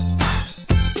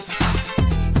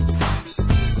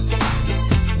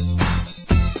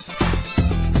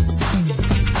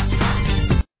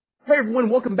everyone.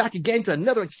 Welcome back again to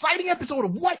another exciting episode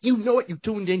of What You Know It. You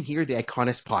tuned in here, the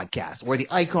iConis podcast, where the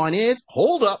icon is,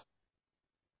 hold up,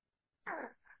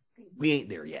 we ain't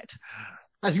there yet.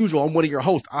 As usual, I'm one of your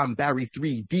hosts. I'm Barry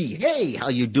 3D. Hey, how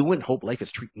you doing? Hope life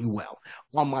is treating you well.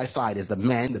 On my side is the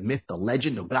man, the myth, the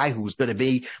legend, the guy who's going to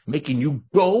be making you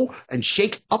go and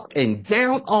shake up and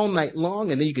down all night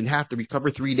long, and then you can have to recover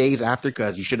 3 days after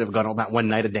because you should have gone on that one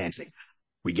night of dancing.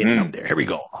 We get it out there. Here we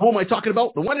go. Who am I talking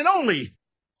about? The one and only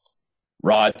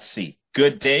Rod C.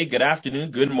 Good day, good afternoon,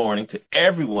 good morning to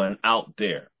everyone out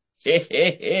there.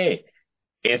 Hey.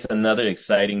 It's another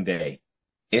exciting day.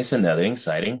 It's another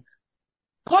exciting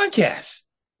podcast.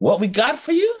 What we got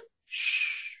for you?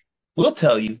 Shh. We'll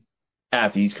tell you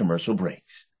after these commercial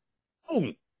breaks.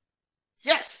 Oh,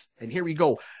 yes. And here we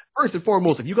go. First and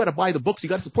foremost, if you got to buy the books, you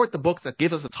got to support the books that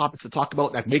give us the topics to talk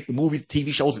about, that make the movies,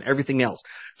 TV shows, and everything else.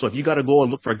 So if you got to go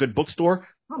and look for a good bookstore,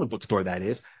 not a bookstore that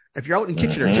is. If you're out in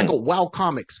Kitchener, check out Wow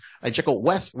Comics and check out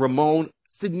Wes, Ramon,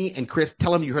 Sydney, and Chris.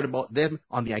 Tell them you heard about them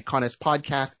on the iConis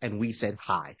podcast, and we said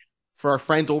hi. For our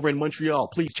friends over in Montreal,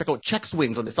 please check out Check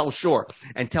Swings on the South Shore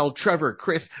and tell Trevor,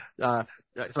 Chris,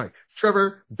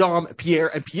 Trevor, Dom,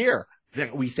 Pierre, and Pierre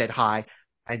that we said hi,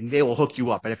 and they will hook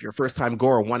you up. And if you're a first-time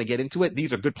goer or want to get into it,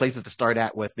 these are good places to start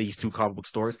at with these two comic book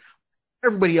stores.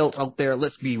 Everybody else out there,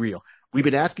 let's be real. We've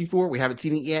been asking for it. We haven't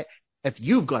seen it yet. If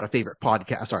you've got a favorite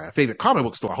a favorite comic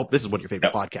book store, I hope this is one of your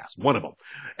favorite podcasts, one of them.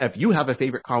 If you have a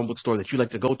favorite comic book store that you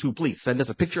like to go to, please send us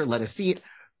a picture, let us see it.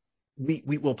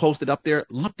 We will post it up there.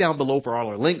 Look down below for all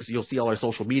our links. You'll see all our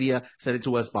social media. Send it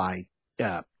to us by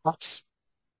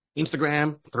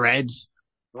Instagram, Threads,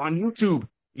 on YouTube,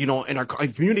 in our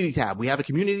community tab. We have a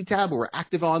community tab where we're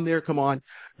active on there. Come on,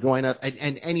 join us,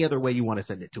 and any other way you want to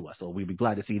send it to us. So we'd be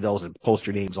glad to see those and post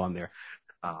your names on there.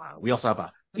 We also have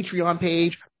a Patreon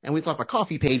page, and we also have a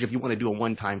coffee page if you want to do a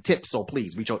one-time tip. So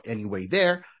please reach out anyway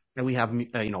there. And we have,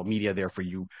 media there for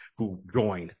you who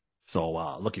join.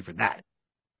 So looking for that.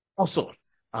 Also,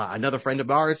 another friend of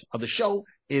ours of the show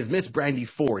is Miss Brandy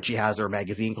Ford. She has her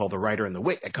magazine called The Writer and the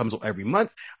Wit. It comes out every month.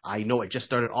 I know it just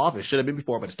started off. It should have been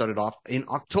before, but it started off in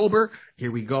October.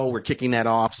 Here we go. We're kicking that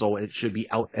off, so it should be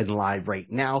out and live right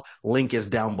now. Link is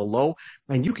down below.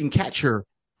 And you can catch her,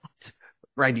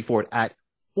 Brandy Ford, at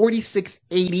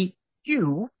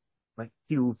 4680Q, like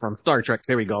Q from Star Trek.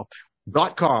 There we go.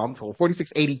 .com, so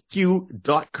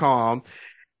 4680Q.com.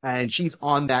 And she's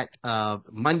on that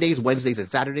Mondays, Wednesdays, and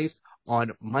Saturdays.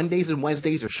 On Mondays and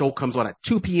Wednesdays, her show comes on at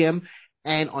 2 p.m.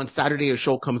 And on Saturday, her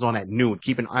show comes on at noon.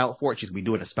 Keep an eye out for it. She's going to be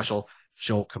doing a special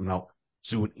show coming out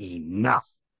soon enough.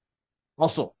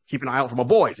 Also, keep an eye out for my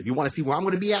boys. If you want to see where I'm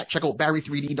going to be at, check out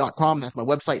barry3d.com. That's my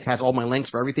website. It has all my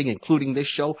links for everything, including this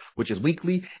show, which is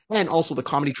weekly, and also the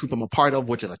comedy troupe I'm a part of,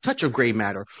 which is A Touch of Gray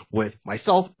Matter, with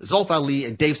myself, Zolf Ali,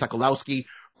 and Dave Sokolowski,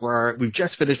 where we've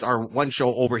just finished our one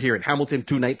show over here in Hamilton,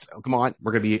 2 nights. Oh, come on.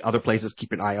 We're going to be other places.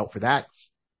 Keep an eye out for that.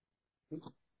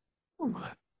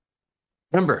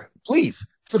 Remember, please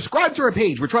subscribe to our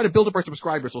page. We're trying to build up our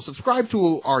subscribers. So subscribe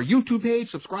to our YouTube page.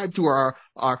 Subscribe to our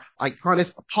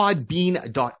iConis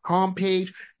podbean.com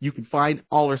page. You can find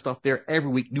all our stuff there every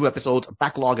week. New episodes, a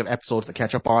backlog of episodes to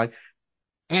catch up on.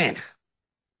 And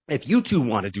if you too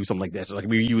want to do something like this, like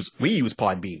we use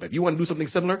Podbean, but if you want to do something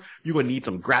similar, you're going to need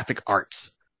some graphic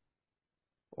arts.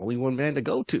 Only one man to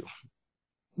go to.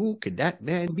 Who could that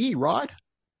man be, Rod?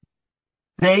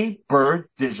 Jaybird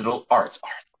Digital Arts.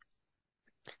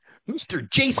 Mr.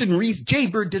 Jason Reese,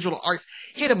 Jaybird Digital Arts.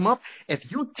 Hit him up.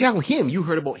 If you tell him you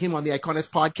heard about him on the iConis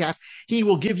podcast, he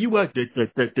will give you a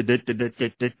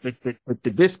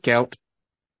discount.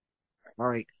 All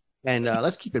right. And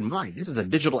let's keep in mind, this is a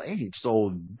digital age,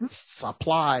 so this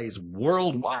applies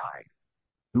worldwide.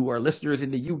 To our listeners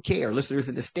in the UK, our listeners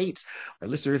in the States, our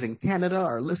listeners in Canada,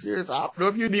 our listeners, I don't know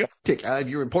if you're in the Arctic, if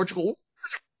you're in Portugal,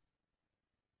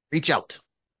 reach out.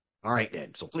 All right,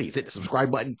 then. So please hit the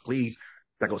subscribe button. Please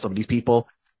check out some of these people.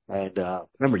 And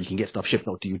remember, you can get stuff shipped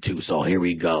out to you too. So here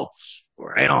we go.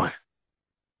 Right on.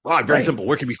 Rod, very simple.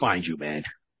 Where can we find you, man?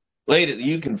 Ladies,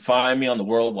 you can find me on the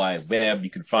World Wide Web. You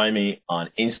can find me on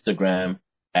Instagram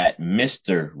at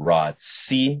Mr. Rod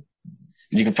C.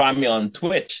 You can find me on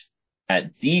Twitch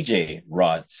at DJ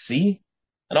Rod C.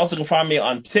 And also can find me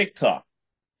on TikTok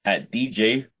at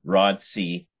DJ Rod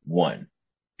C1.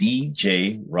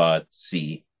 DJ Rod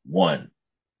C1.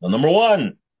 The number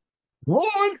one.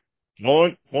 One.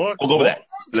 We'll go with that.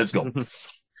 Let's go.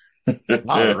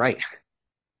 All right.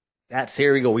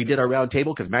 Here we go. We did our round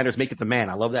table because manners make it the man.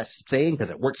 I love that saying because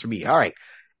it works for me. All right.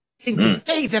 In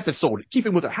today's episode,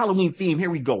 keeping with our Halloween theme, here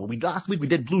we go. Last week we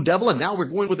did Blue Devil, and now we're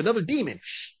going with another demon.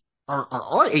 Or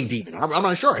a demon. I'm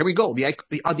not sure. Here we go. On the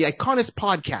iConis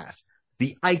podcast,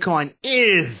 the icon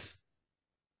is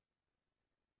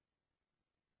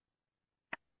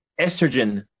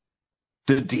Etrigan,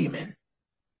 the demon.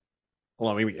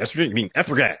 Hold on, maybe estrogen? You mean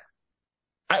Etrigan?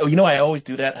 I always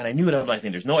do that, and I knew it. I'm like,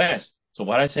 there's no S. So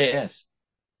why did I say S?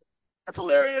 That's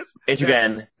hilarious.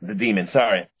 Etrigan, Yes. the demon.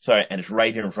 Sorry. And it's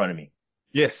right here in front of me.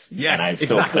 Yes, And yes, I've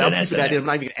still exactly. put I'm an S keeping in that in. there. I'm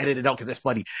not even going to edit it out because that's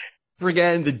funny.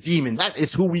 Etrigan the Demon. That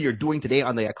is who we are doing today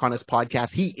on the iConis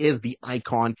podcast. He is the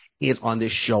icon. He is on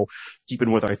this show,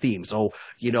 keeping with our theme. So,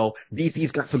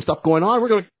 DC's got some stuff going on. We're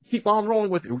going to keep on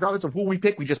rolling with it. Regardless of who we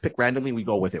pick, we just pick randomly. We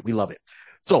go with it. We love it.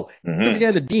 So,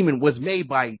 Etrigan the Demon was made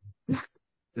by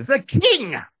the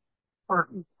King.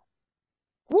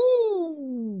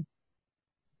 Woo!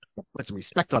 Put some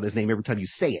respect on his name every time you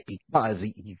say it because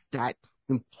he's that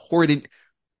important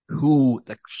to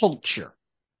the culture.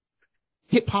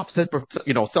 Hip hop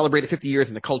celebrated 50 years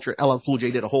in the culture. LL Cool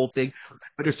J did a whole thing,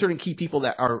 but there's certain key people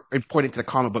that are important to the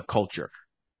comic book culture.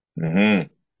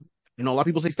 Mm-hmm. A lot of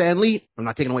people say Stan Lee. I'm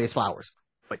not taking away his flowers,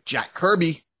 but Jack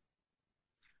Kirby,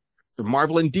 for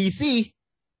Marvel and DC,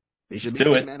 they should make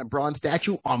this man a bronze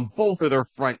statue on both of their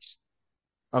fronts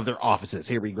of their offices.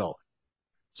 Here we go.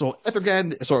 So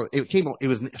Etrigan, so it came out.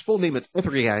 His full name is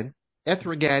Etrigan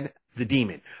the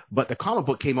Demon, but the comic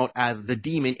book came out as The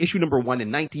Demon, issue number 1 in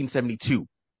 1972,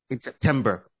 in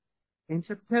September.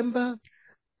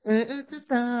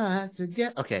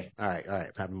 Okay, all right.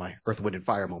 I'm having my Earth, Wind, and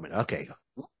Fire moment. Okay,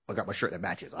 I got my shirt that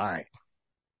matches. All right,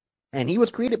 and he was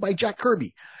created by Jack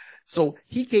Kirby, so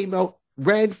he came out,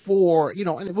 ran for and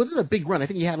it wasn't a big run. I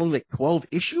think he had only like 12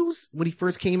 issues when he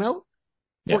first came out.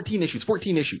 14 issues.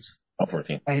 Oh,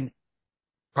 14. And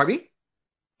pardon me?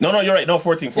 No, you're right. No,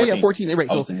 14. Yeah, 14. Right.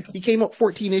 So he came up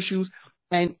 14 issues.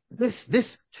 And this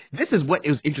is what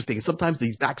is interesting. Sometimes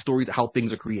these backstories of how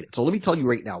things are created. So let me tell you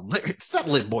right now,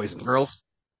 settle it, boys and girls.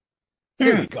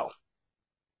 Here we go.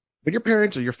 When your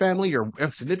parents or your family or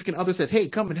a significant other says, hey,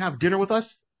 come and have dinner with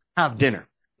us, have dinner.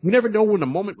 You never know when a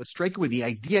moment would strike you, when the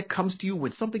idea comes to you,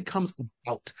 when something comes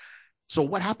about. So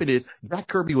what happened is Jack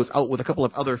Kirby was out with a couple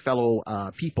of other fellow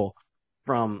people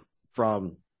from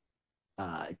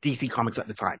DC Comics at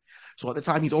the time. So at the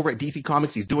time, he's over at DC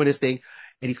Comics, he's doing his thing,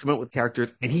 and he's coming up with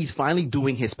characters, and he's finally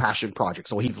doing his passion project.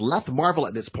 So he's left Marvel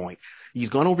at this point. He's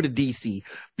gone over to DC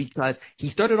because he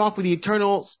started off with the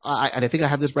Eternals, and I think I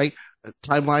have this right,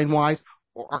 timeline-wise,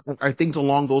 or things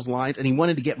along those lines, and he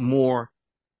wanted to get more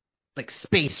like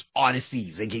space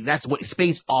odysseys. That's what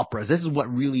space operas. This is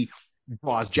what really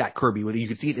draws Jack Kirby. Whether you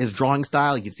can see it in his drawing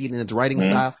style, you can see it in his writing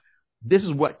style. This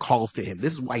is what calls to him.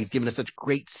 This is why he's given us such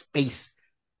great space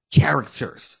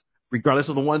characters, regardless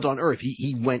of the ones on Earth.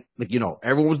 He went,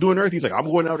 everyone was doing Earth. He's like, I'm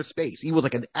going out of space. He was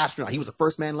like an astronaut. He was the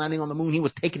first man landing on the moon. He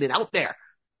was taking it out there.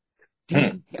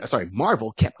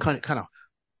 Marvel kept kind of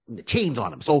the chains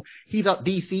on him. So he's out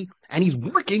DC and he's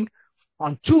working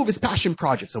on 2 of his passion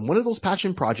projects. And one of those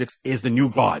passion projects is the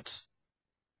New Gods.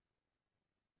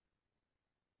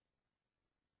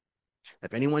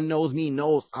 If anyone knows me,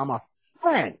 knows I'm a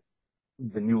fan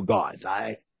of the New Gods.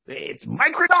 It's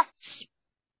Microdots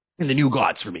and the New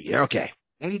Gods for me. Okay.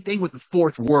 Anything with the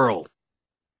fourth world.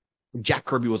 Jack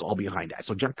Kirby was all behind that.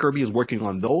 So Jack Kirby is working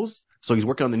on those. So he's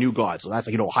working on the New Gods. So that's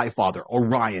like, Highfather,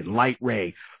 Orion, Light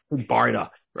Ray, Barda,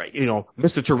 right?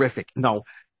 Mr. Terrific. Now,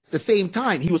 at the same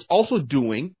time, he was also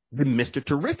doing the Mr.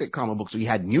 Terrific comic book. So he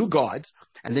had New Gods,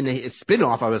 and then his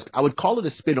spin-off, I would call it a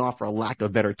spin-off for a lack of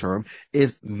a better term,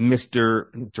 is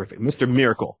Mr. Terrific, Mr.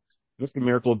 Miracle. Mr.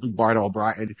 Miracle, Barda,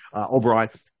 O'Brien,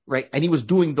 right? And he was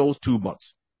doing those 2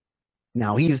 books.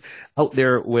 Now he's out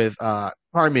there with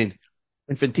Carmen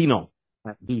Infantino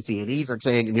at DC, and he's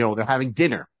saying, they're having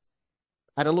dinner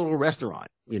at a little restaurant.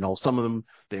 Some of them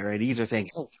there, and these are saying,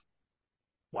 oh,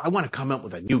 well, I want to come up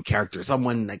with a new character,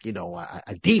 someone like,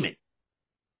 a demon.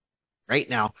 Right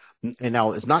now, and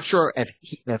now it's not sure if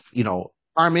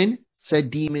Carmen said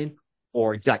demon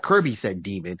or Jack Kirby said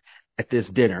demon at this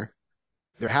dinner.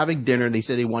 They're having dinner, and they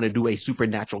said they want to do a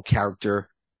supernatural character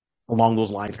along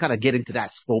those lines, kind of get into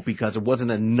that scope because it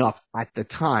wasn't enough at the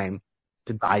time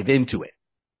to dive into it.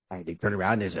 And they turn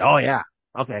around and they say, oh, yeah,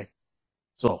 okay.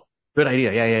 So, good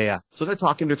idea. Yeah. So they're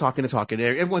talking.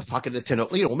 Everyone's talking to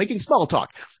Tino, making small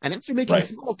talk. And after making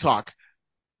small talk,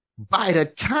 by the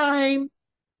time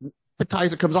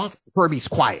appetizer comes off, Kirby's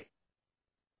quiet.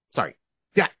 Sorry.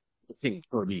 Yeah. King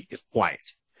Kirby is quiet.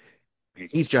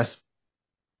 He's just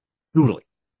doodling.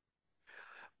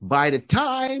 By the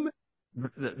time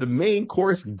the main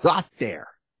course got there,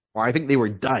 or I think they were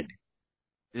done.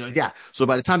 So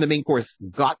by the time the main course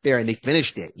got there and they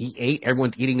finished it, he ate,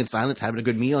 everyone's eating in silence, having a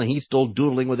good meal, and he's still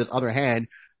doodling with his other hand.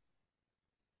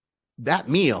 That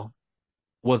meal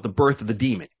was the birth of the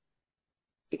demon.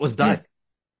 It was done. Yeah.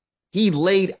 He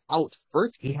laid out,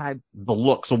 first he had the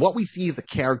look. So what we see is the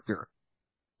character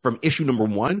from issue number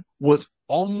 1 was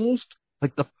almost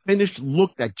like the finished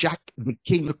look that Jack the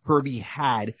King of Kirby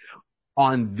had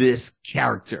on this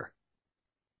character.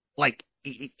 Like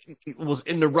it was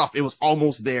in the rough. It was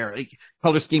almost there. Like,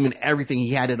 color scheme and everything.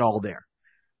 He had it all there.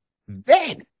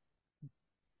 Then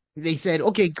they said,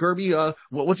 "Okay, Kirby,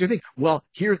 what's your thing?" Well,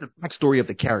 here's the backstory of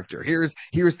the character. Here's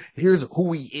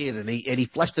who he is, and he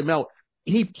fleshed him out.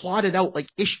 And he plotted out like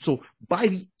issues. So by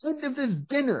the end of this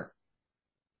dinner,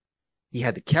 he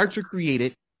had the character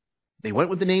created. They went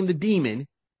with the name the Demon.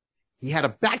 He had a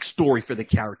backstory for the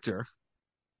character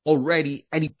already,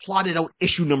 and he plotted out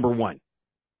issue number 1.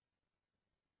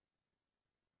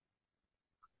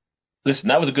 Listen,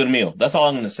 that was a good meal. That's all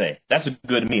I'm going to say. That's a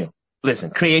good meal. Listen,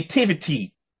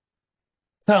 creativity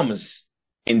comes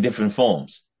in different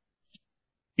forms.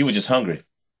 He was just hungry.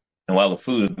 And while the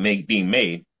food being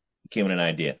made, he came with an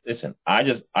idea. Listen, I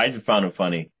just found it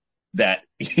funny that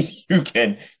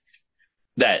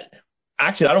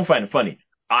actually, I don't find it funny.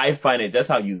 I find that's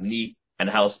how unique and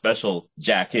how special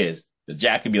Jack is. That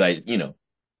Jack could be like,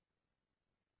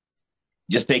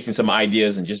 just taking some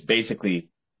ideas and just basically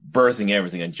birthing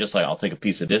everything, and just like, I'll take a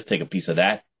piece of this, take a piece of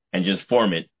that, and just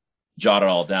form it, jot it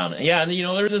all down. And yeah, and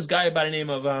there was this guy by the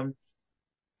name of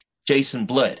Jason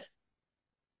Blood,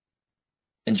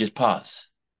 and just pause.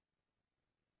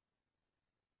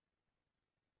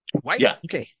 Why? Yeah.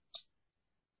 Okay.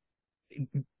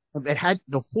 It had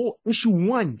the whole issue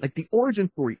 1, like the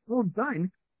origin story, all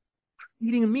done.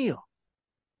 Eating a meal.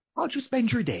 How'd you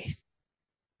spend your day?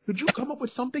 Could you come up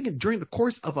with something during the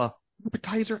course of a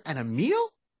appetizer and a meal?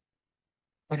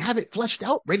 And have it fleshed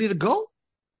out, ready to go?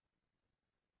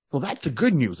 Well, that's the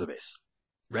good news of this,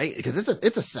 right? Because it's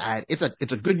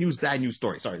a good news, bad news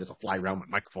story. Sorry, there's a fly around my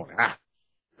microphone.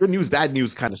 Good news, bad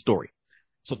news kind of story.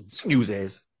 So the good news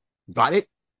is, got it,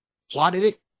 plotted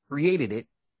it, created it.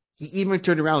 He even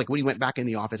turned around, like when he went back in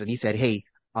the office and he said, hey,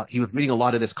 he was reading a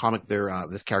lot of this comic there,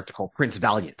 this character called Prince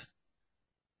Valiant.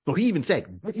 So he even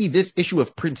said, give me this issue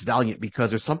of Prince Valiant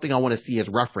because there's something I want to see as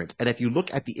reference. And if you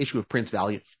look at the issue of Prince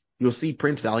Valiant, you'll see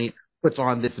Prince Valiant puts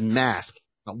on this mask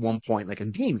at one point, like a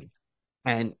demon.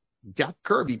 And Jack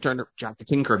the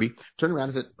King Kirby, turned around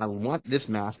and said, I want this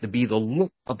mask to be the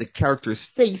look of the character's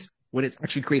face when it's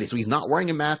actually created. So he's not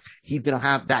wearing a mask. He's going to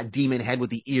have that demon head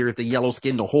with the ears, the yellow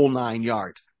skin, the whole 9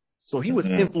 yards. So he was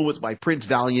influenced by Prince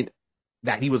Valiant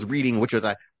that he was reading, which was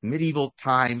a medieval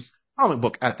times comic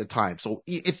book at the time. So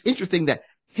it's interesting that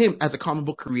him as a comic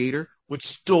book creator would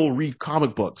still read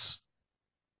comic books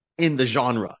in the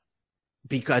genre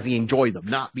because he enjoyed them,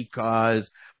 not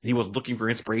because he was looking for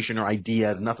inspiration or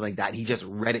ideas, nothing like that. He just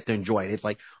read it to enjoy it. It's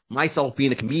like myself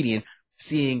being a comedian,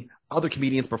 seeing other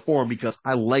comedians perform because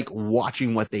I like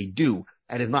watching what they do.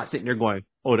 And it's not sitting there going,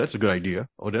 oh, that's a good idea.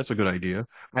 Oh, that's a good idea.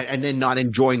 And then not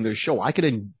enjoying their show. I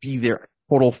could be their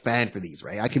total fan for these,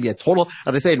 right? I can be a total,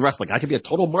 as they say in wrestling, I can be a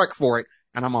total mark for it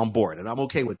and I'm on board and I'm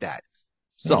okay with that.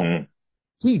 So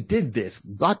he did this,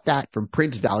 got that from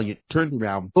Prince Valiant, turned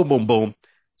around, boom, boom, boom,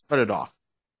 started off.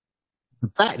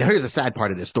 Now here's the sad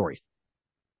part of this story.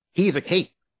 He's like, hey,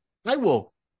 I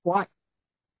will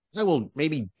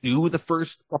maybe do the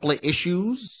first couple of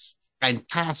issues and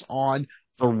pass on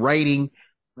the writing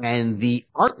and the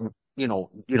art,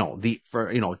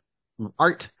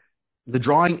 art, the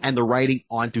drawing and the writing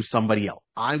onto somebody else.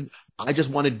 I just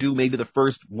want to do maybe the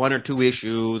first 1 or 2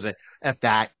 issues and if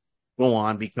that go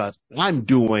on because I'm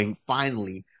doing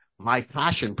finally my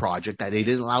passion project that they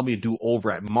didn't allow me to do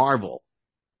over at Marvel,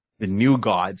 the New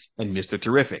Gods and Mr.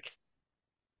 Terrific.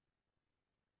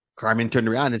 Carmen turned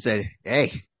around and said,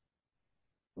 hey,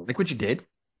 I like what you did.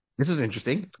 This is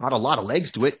interesting. Got a lot of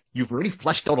legs to it. You've already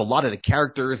fleshed out a lot of the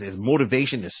characters, his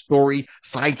motivation, his story,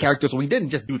 side characters. So he didn't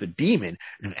just do the demon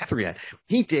and Etrigan.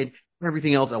 He did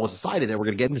everything else that was aside of that. We're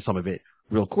going to get into some of it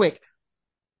real quick.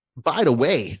 By the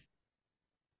way,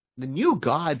 the New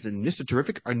Gods and Mr.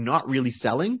 Terrific are not really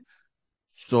selling.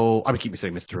 So I'm going to keep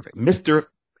saying Mr. Terrific.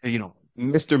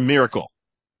 Mr. Miracle.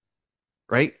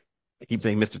 Right? I keep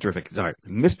saying Mr. Terrific. Sorry.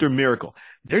 Mr. Miracle.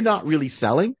 They're not really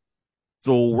selling.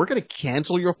 So we're going to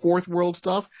cancel your Fourth World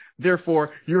stuff.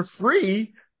 Therefore, you're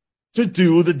free to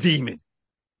do the demon.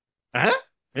 Huh?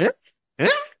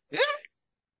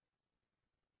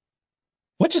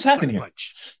 What just happened here?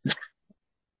 Punch.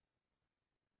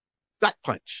 Gut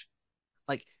punch.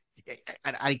 Like,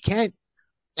 I can't,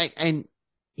 and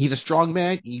he's a strong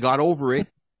man. He got over it,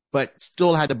 but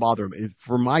still had to bother him. And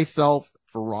for myself,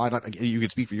 for Rod, you can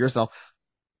speak for yourself.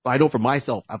 I know for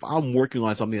myself, if I'm working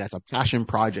on something that's a passion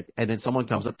project and then someone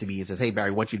comes up to me and says, hey, Barry,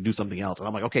 I want you to do something else. And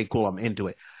I'm like, okay, cool. I'm into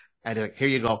it. And they're like, here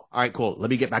you go. All right, cool.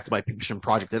 Let me get back to my passion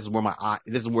project. This is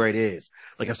where it is.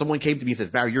 Like if someone came to me and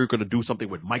says, Barry, you're going to do something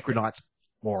with Micronauts.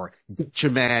 or Get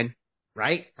Your Man,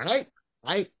 right? Right?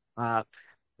 I'm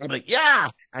like, yeah.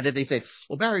 And then they say,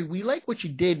 well, Barry, we like what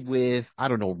you did with, I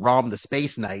don't know, Rom the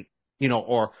Space Knight,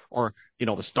 or the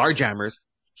Starjammers.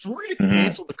 So we're going to Mm-hmm.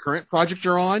 cancel the current project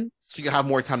you're on so you have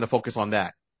more time to focus on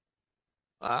that.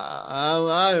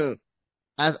 As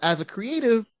a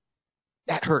creative,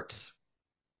 that hurts.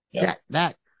 Yep.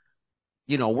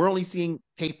 We're only seeing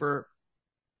paper,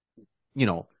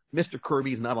 Mr.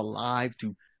 Kirby's not alive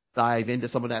to dive into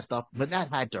some of that stuff, but that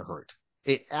had to hurt.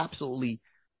 It absolutely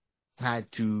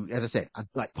had to, as I said, a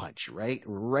gut punch, right?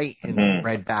 Right in the Mm-hmm.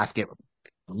 red basket.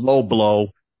 Low blow.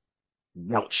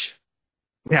 Ouch.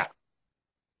 Yeah.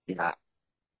 Yeah.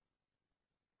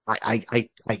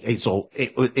 So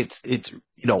it's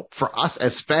for us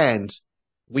as fans,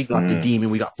 we got the Mm-hmm. demon,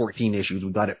 we got 14 issues,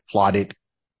 we got it plotted,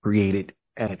 created,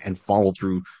 and followed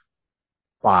through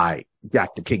by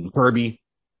Jack the King Kirby.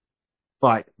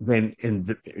 But then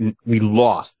we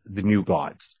lost the new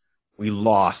gods. We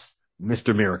lost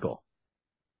Mr. Miracle.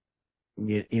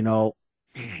 You know,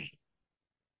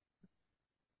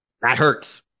 that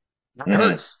hurts. That Mm-hmm.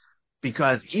 hurts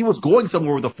because he was going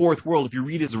somewhere with the fourth world. If you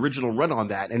read his original run on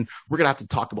that, and we're gonna have to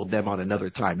talk about them on another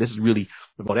time. This is really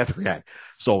about Etrigan.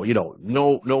 So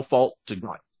no fault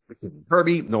to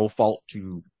Kirby, no fault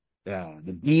to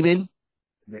the demon.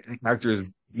 The character is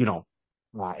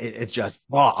it's just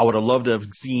I would have loved to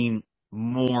have seen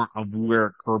more of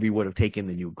where Kirby would have taken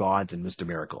the new gods and Mr.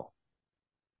 Miracle.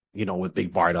 With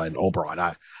Big Barda and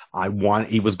Oberon.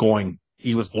 He was going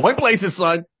places,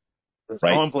 son. He was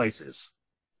Right. going places.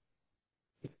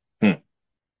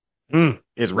 Hmm.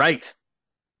 Is right.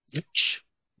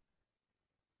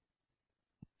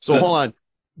 So hold on.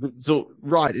 So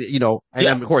Rod, and Yeah.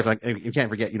 then of course you can't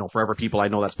forget, Forever People. I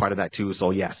know that's part of that too.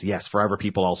 So yes, Forever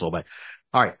People also. But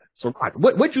all right. So Rod,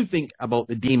 what you think about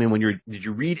the demon did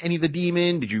you read any of the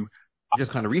demon? Did you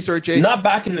just kind of research it? Not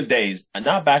back in the days.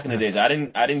 Not back in the days. I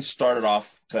didn't start it off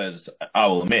because I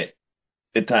will admit,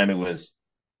 the time it was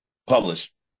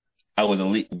published, I was a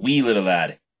wee little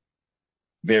lad,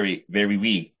 very very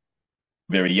wee,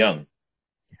 very young,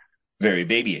 very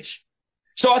babyish.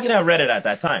 So I can have read it at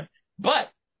that time, but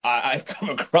I've come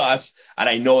across and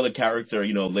I know the character,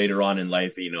 later on in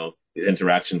life, his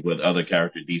interactions with other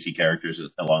characters, DC characters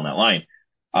along that line.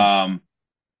 Um,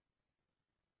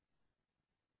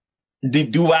 the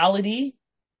duality,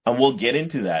 and we'll get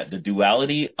into that, the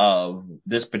duality of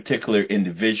this particular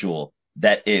individual,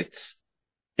 that is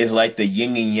like the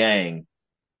yin and yang,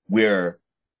 where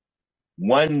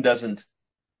one doesn't,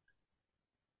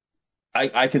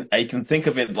 I can think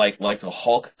of it like the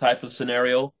Hulk type of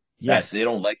scenario, that Yes. they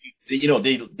don't like, they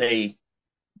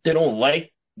don't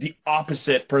like the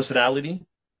opposite personality,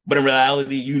 but in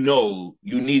reality,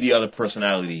 you need the other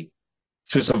personality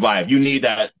to survive. You need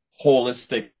that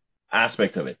holistic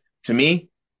aspect of it. To me,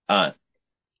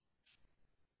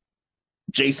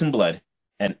 Jason Blood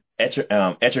and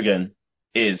Etrigan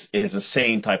is the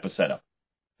same type of setup. Oh,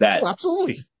 That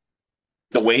absolutely.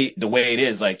 the way it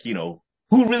is, like, who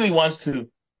really wants to?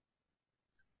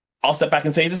 I'll step back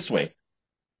and say it this way: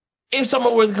 if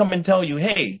someone were to come and tell you,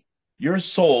 "Hey, your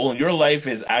soul and your life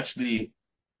is actually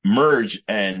merged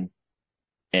and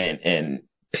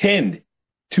pinned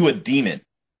to a demon,"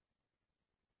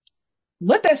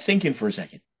 let that sink in for a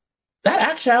second. That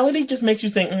actuality just makes you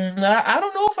think, I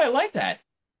don't know if I like that.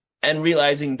 And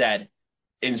realizing that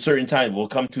in certain times we'll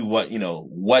come to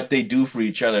what they do for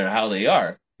each other and how they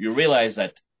are. You realize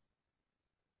that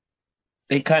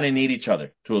they kind of need each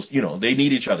other. They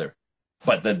need each other.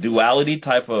 But the duality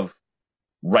type of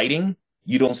writing,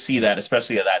 you don't see that,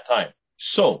 especially at that time.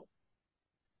 So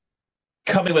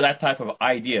coming with that type of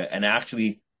idea and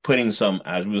actually putting some,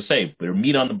 as we will say,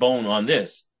 meat on the bone on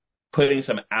this, putting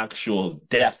some actual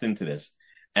depth into this,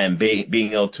 and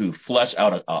being able to flesh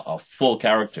out a full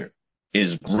character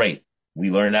is great. We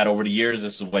learned that over the years.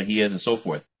 This is what he is and so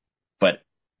forth. But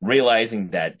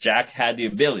realizing that Jack had the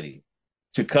ability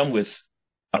to come with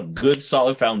a good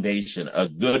solid foundation, a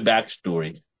good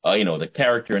backstory, the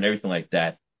character and everything like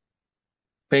that,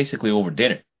 basically over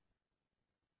dinner.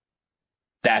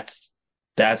 That's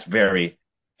very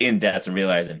in depth, and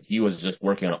realizing he was just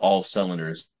working on all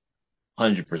cylinders,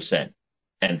 100%.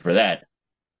 And for that,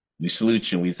 we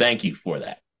salute you and we thank you for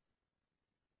that,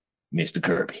 Mr.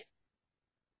 Kirby.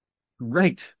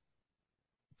 Right.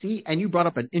 See, and you brought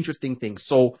up an interesting thing.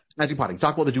 So, as you talk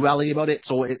about the duality about it.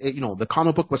 So, the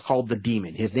comic book was called The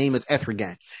Demon. His name is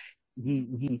Etrigan.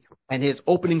 And his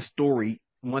opening story,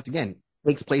 once again,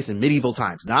 takes place in medieval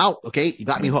times. Now, okay, you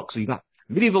got me hooked. So you got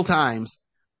medieval times.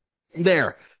 I'm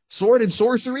there. Sword and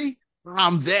sorcery.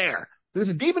 I'm there. There's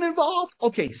a demon involved.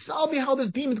 Okay, tell me how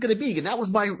this demon's going to be. And that was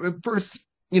my first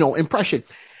impression.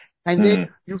 And then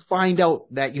you find out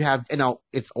that you have, and now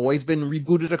it's always been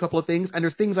rebooted a couple of things, and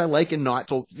there's things I like and not.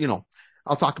 So,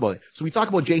 I'll talk about it. So we talk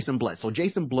about Jason Blood. So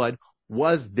Jason Blood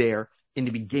was there in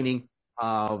the beginning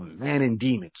of Man and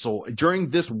Demon. So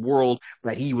during this world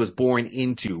that he was born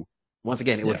into, once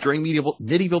again, it was during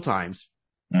medieval times.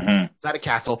 It's at a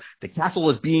castle. The castle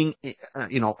is being, and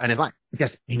it's not, I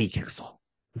guess, any castle.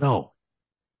 No,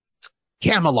 it's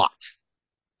Camelot.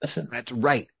 Listen, that's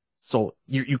right. So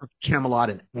you got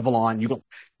Camelot and Avalon, you got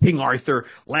King Arthur,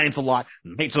 Lancelot,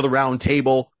 Knights of the Round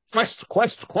Table, quest,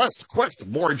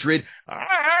 Mordred.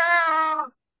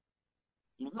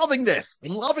 Loving this.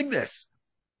 I'm loving this.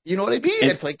 You know what I mean?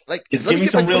 It's like it's giving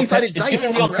some real texture. It's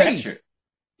giving real texture.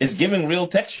 It's giving real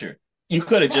texture. You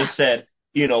could have just said,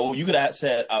 you could have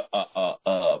said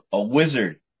a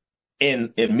wizard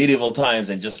in medieval times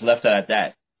and just left it at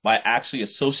that, by actually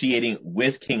associating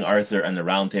with King Arthur and the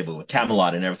Round Table, with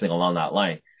Camelot and everything along that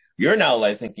line. You're now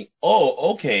like thinking,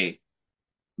 oh, okay,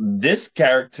 this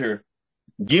character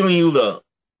giving you the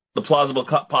plausible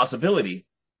possibility.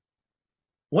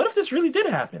 What if this really did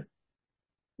happen?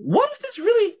 What if this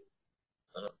really,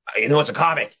 it's a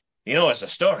comic, it's a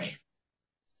story.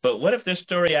 But what if this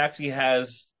story actually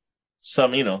has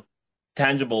some,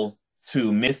 tangible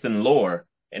to myth and lore,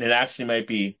 and it actually might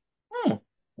be,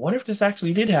 what if this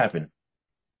actually did happen?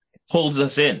 It pulls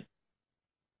us in.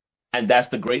 And that's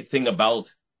the great thing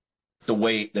about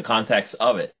the context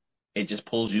of it. It just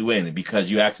pulls you in because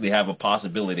you actually have a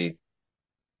possibility.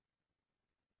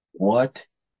 What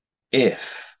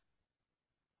if?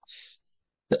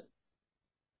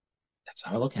 That's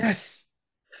how I look at it.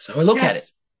 That's how I look at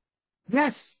it.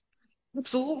 Yes,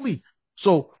 absolutely.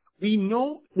 So we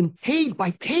know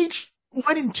by page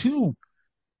 1 and 2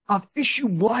 of issue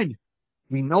 1,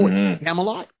 we know it's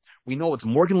Camelot. We know it's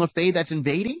Morgan Le Fay that's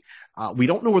invading. We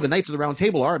don't know where the Knights of the Round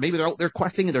Table are. Maybe they're out there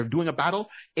questing and they're doing a battle.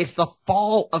 It's the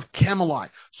fall of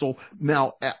Camelot. So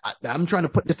now I'm trying to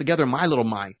put this together in my little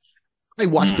mind. I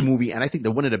watched the movie, and I think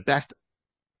that one of the best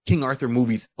King Arthur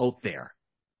movies out there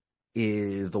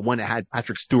is the one that had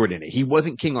Patrick Stewart in it. He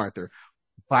wasn't King Arthur,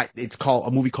 but it's called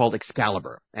a movie called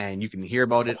Excalibur. And you can hear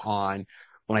about it when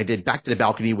I did Back to the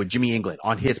Balcony with Jimmy England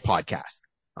on his podcast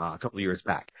a couple of years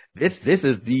back. This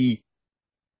is the,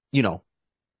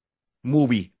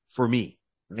 movie for me,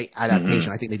 right?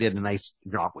 Adaptation. I think they did a nice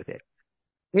job with it.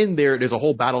 In there's a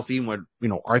whole battle scene where,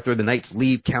 Arthur, the knights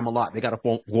leave Camelot. They got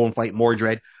to go and fight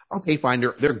Mordred. Okay, fine.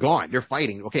 They're gone. They're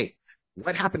fighting. Okay.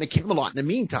 What happened to Camelot in the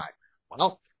meantime?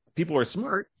 Well, people are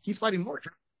smart. He's fighting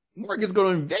Mordred. Mordred's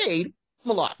going to invade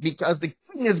Camelot because the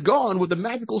king is gone with the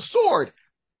magical sword.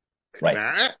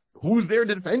 Right. Who's there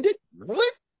to defend it?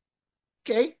 Really?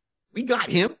 Okay. We got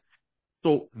him.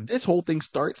 So this whole thing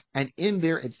starts, and in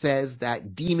there it says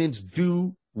that demons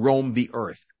do roam the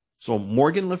earth. So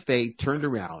Morgan Le Fay turned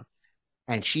around,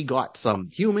 and she got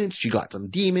some humans, she got some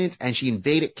demons, and she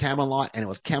invaded Camelot, and it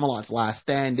was Camelot's last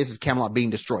stand. This is Camelot being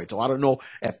destroyed. So I don't know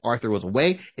if Arthur was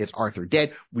away. Is Arthur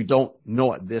dead? We don't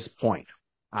know at this point.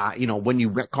 When you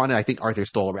retcon it, I think Arthur's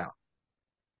still around.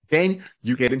 Then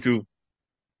you get into,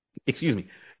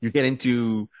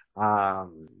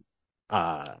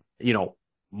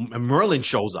 Merlin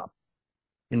shows up,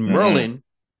 and Merlin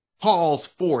calls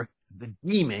forth the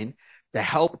demon to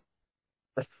help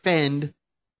defend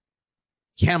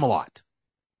Camelot,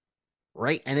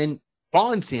 right? And then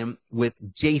bonds him with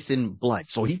Jason Blood.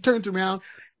 So he turns around,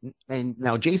 and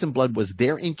now Jason Blood was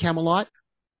there in Camelot.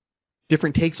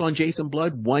 Different takes on Jason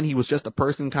Blood. One, he was just a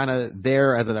person kind of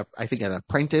there as an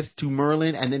apprentice to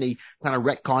Merlin, and then they kind of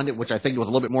retconned it, which I think was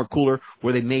a little bit more cooler,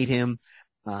 where they made him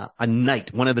a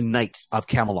knight, one of the knights of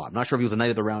Camelot. I'm not sure if he was a knight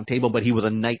of the Round Table, but he was a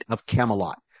knight of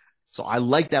Camelot. So I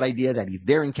like that idea that he's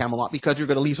there in Camelot because you're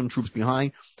going to leave some troops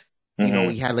behind.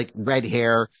 He had like red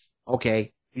hair.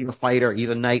 Okay. He's a fighter. He's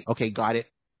a knight. Okay. Got it.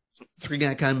 So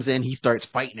Etrigan comes in. He starts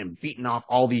fighting and beating off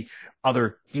all the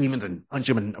other demons and punch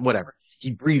him and whatever.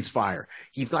 He breathes fire.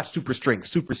 He's got super strength,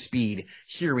 super speed,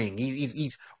 hearing.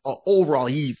 He's overall,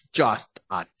 he's just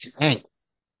a tank.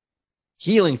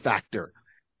 Healing factor.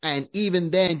 And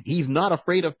even then, he's not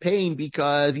afraid of pain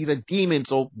because he's a demon.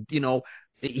 So,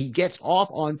 he gets off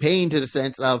on pain to the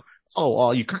sense of,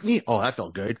 oh, you cut me? Oh, that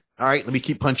felt good. All right, let me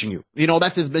keep punching you.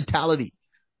 That's his mentality.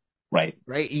 Right.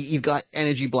 He's got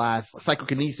energy blast,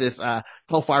 psychokinesis,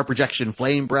 hellfire projection,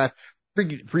 flame breath,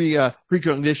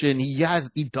 precognition.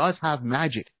 He does have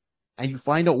magic. And you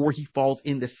find out where he falls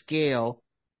in the scale,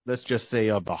 let's just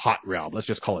say of the hot realm. Let's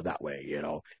just call it that way,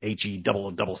 HE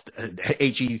double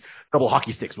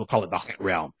hockey sticks. We'll call it the hot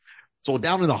realm. So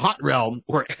down in the hot realm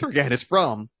where Etrigan is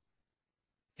from,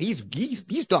 he's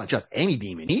not just any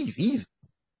demon. He's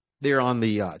there on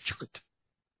the chart.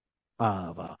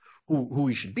 of who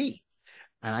he should be.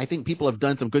 And I think people have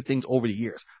done some good things over the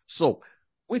years. So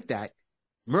with that,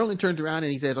 Merlin turns around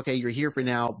and he says, okay, you're here for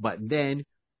now, but then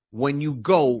when you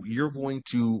go, you're going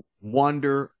to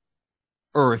wander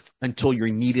Earth until you're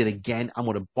needed again. I'm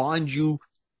going to bond you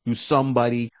to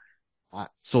somebody.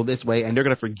 So this way, and they're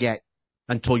going to forget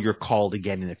until you're called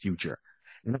again in the future.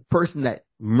 And the person that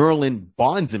Merlin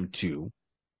bonds him to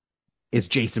is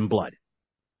Jason Blood.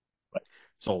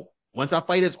 So once that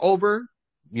fight is over,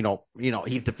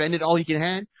 he's defended all he can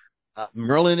hand.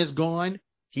 Merlin is gone.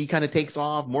 He kind of takes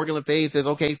off. Morgan Le Fay says,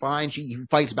 okay, fine. He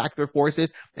fights back their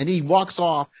forces. And he walks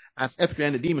off as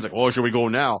Etrigan the demon's like, oh, should we go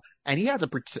now? And he has a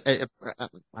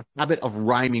habit of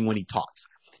rhyming when he talks.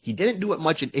 He didn't do it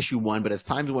much in issue 1, but as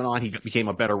times went on, he became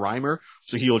a better rhymer.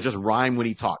 So he'll just rhyme when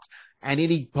he talks. And then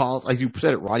he calls, as you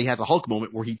said it, Rod, he has a Hulk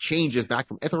moment where he changes back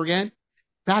from Etrigan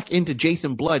back into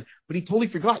Jason Blood, but he totally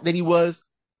forgot that he was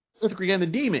Etrigan the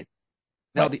demon.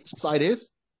 Now, the side is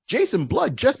Jason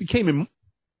Blood just became immortal.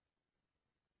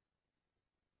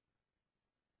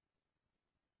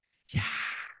 Yeah.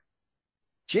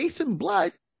 Jason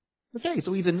Blood. Okay,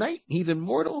 so he's a knight. He's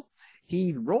immortal.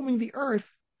 He's roaming the earth.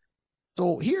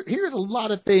 So here's a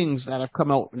lot of things that have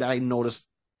come out that I noticed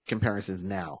comparisons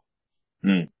now.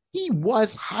 He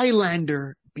was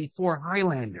Highlander before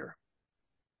Highlander.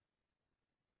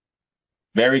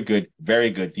 Very good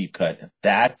deep cut.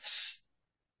 That's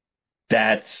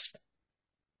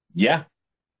yeah.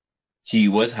 He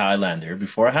was Highlander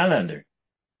before Highlander.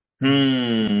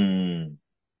 We'll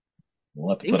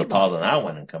have to put a pause on that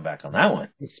one and come back on that one.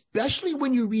 Especially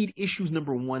when you read issues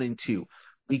number 1 and 2.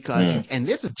 Because, and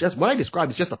this is just what I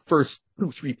described is just the first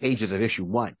 2-3 pages of issue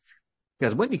 1.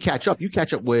 Because when you catch up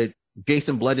with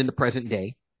Jason Blood in the present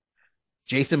day.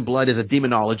 Jason Blood is a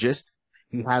demonologist.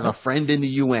 He has a friend in the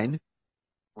UN,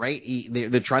 right?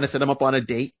 They're trying to set him up on a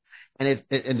date. And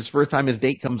his first time his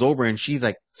date comes over and she's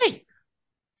like, hey,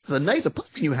 this is a nice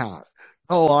apartment you have.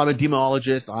 Oh, I'm a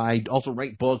demonologist. I also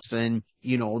write books and,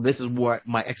 this is what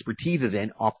my expertise is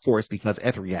in, of course, because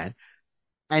Etrigan.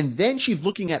 And then she's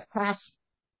looking at past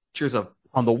pictures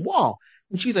on the wall.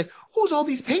 And she's like, who's all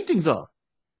these paintings of?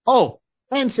 Oh,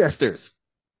 ancestors.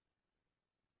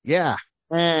 Yeah,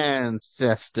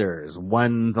 ancestors.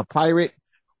 One's a pirate.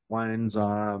 One's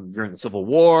during the Civil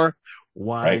War.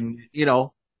 One,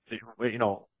 World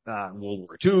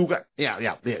War II.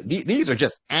 Yeah. These are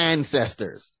just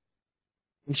ancestors.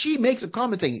 And she makes a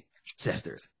comment saying,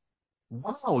 ancestors.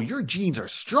 Wow, your genes are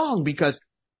strong because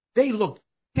they look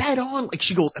dead on. Like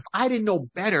she goes, if I didn't know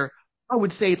better, I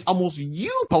would say it's almost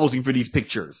you posing for these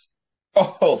pictures.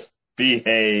 Oh,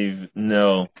 behave.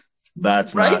 No,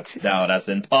 that's right? No, that's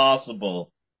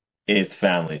impossible. It's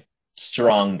family.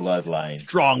 Strong bloodline.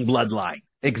 Strong bloodline.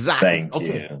 Exactly. Thank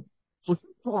you. So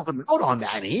he's off a note on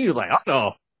that, and he's like,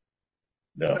 oh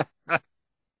no.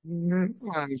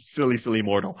 Silly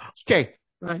mortal. Okay.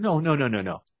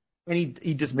 No. And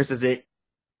he dismisses it,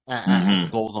 goes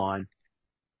on,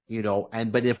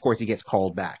 but of course he gets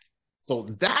called back. So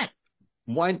that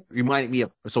one reminded me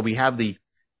of, so we have the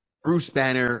Bruce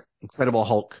Banner, Incredible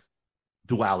Hulk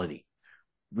duality.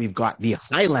 We've got the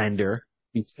Highlander,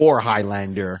 before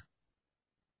Highlander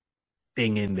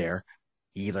thing in there.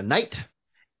 He's a knight.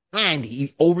 And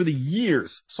he, over the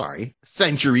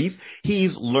centuries,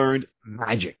 he's learned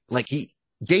magic. Like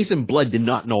Jason Blood did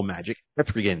not know magic.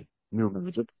 Etrigan knew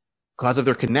magic. Because of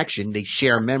their connection, they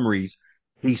share memories.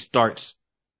 He starts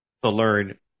to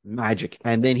learn magic.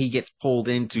 And then he gets pulled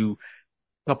into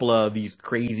a couple of these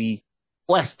crazy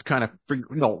quest kind of,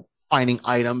 finding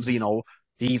items,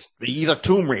 He's a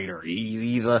Tomb Raider.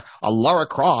 He's a Lara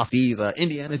Croft. He's a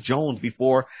Indiana Jones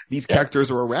before these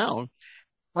characters were around,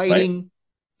 fighting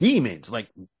demons. Like,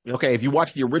 okay, if you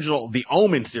watch the original, the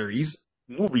Omen series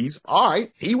movies, all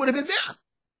right, he would have been there.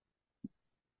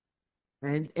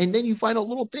 And then you find out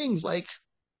little things like,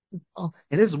 and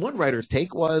this is one writer's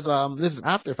take was, this is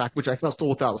after fact, which I still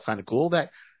thought was kind of cool,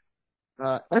 that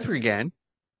Etrigan,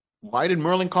 why did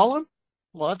Merlin call him?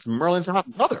 Well, that's Merlin's half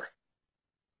brother.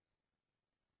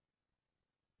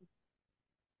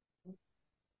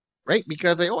 Right?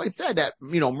 Because they always said that,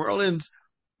 Merlin's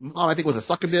mom, I think, was a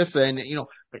succubus. And,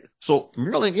 so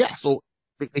Merlin, so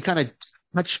they kind of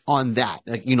touch on that,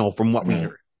 from what we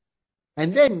heard.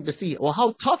 And then to see, well,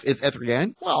 how tough is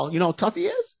Etrigan? Well, how tough he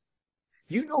is?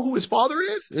 You know who his father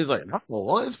is? He's like,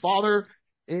 well, his father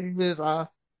is, I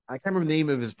can't remember the name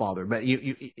of his father, but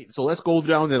so let's go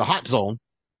down to the hot zone.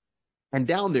 And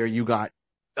down there, you got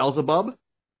Beelzebub,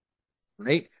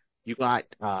 right? You got,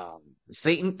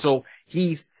 Satan. So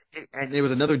and there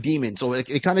was another demon. So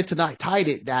it kind of tied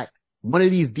it that one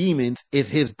of these demons is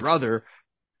his brother,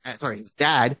 his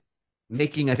dad,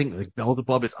 making, I think, like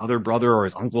Beelzebub his other brother or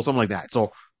his uncle, something like that.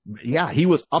 So yeah, he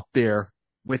was up there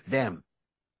with them.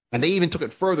 And they even took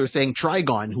it further, saying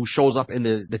Trigon, who shows up in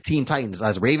the Teen Titans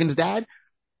as Raven's dad,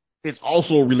 is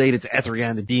also related to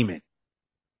Etrigan the demon.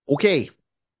 Okay.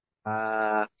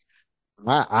 All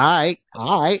right.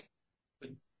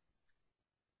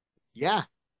 Yeah.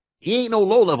 He ain't no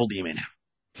low level demon.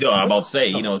 Yo, I'm about to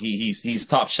say, he's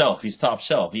top shelf. He's top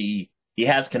shelf. He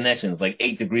has connections, like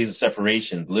 8 degrees of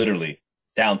separation, literally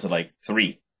down to like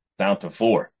 3, down to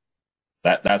 4.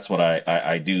 That's what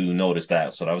I do notice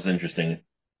that. So that was interesting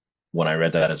when I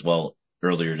read that as well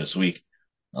earlier this week.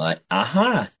 Like,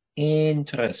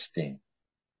 interesting.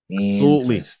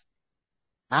 Absolutely. Interesting.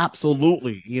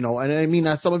 Absolutely. And I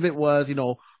mean, some of it was,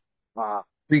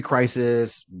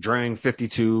 pre-crisis, during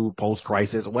 52,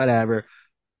 post-crisis, whatever.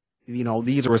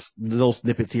 These were little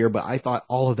snippets here, but I thought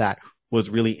all of that was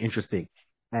really interesting.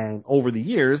 And over the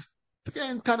years,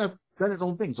 again, kind of done his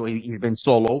own thing. So he's been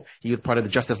solo. He was part of the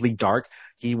Justice League Dark.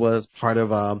 He was part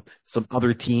of some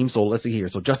other teams. So let's see here.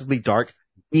 So Justice League Dark,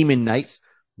 Demon Knights,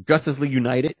 Justice League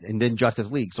United, and then Justice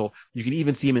League. So you can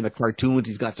even see him in the cartoons.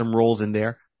 He's got some roles in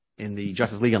there in the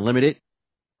Justice League Unlimited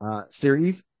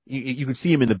series. You could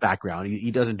see him in the background.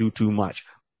 He doesn't do too much.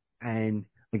 And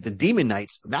like the Demon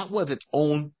Knights, that was its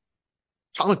own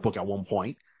comic book at one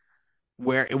point,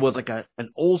 where it was like an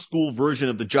old school version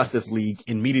of the Justice League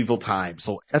in medieval times.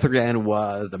 So Etrigan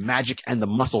was the magic and the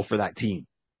muscle for that team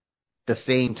at the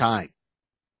same time.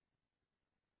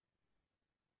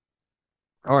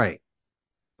 All right.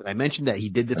 But I mentioned that he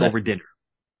did this over dinner.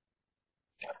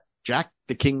 Jack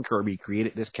the King Kirby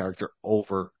created this character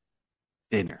over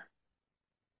dinner.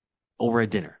 Over a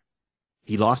dinner.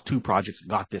 He lost 2 projects,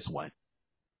 got this one.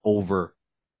 Over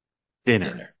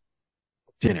dinner.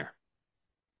 Dinner.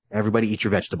 Everybody eat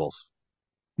your vegetables.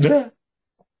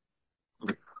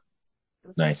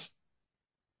 Nice.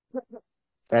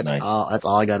 That's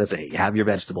all I gotta say. Have your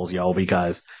vegetables, yo,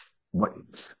 because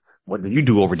what did you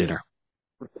do over dinner?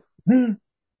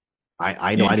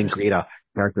 I know I didn't create a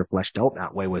character fleshed out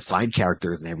that way with side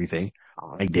characters and everything.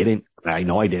 I didn't. I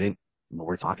know I didn't. But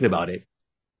we're talking about it.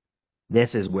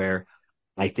 This is where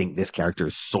I think this character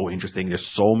is so interesting. There's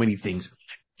so many things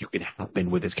you can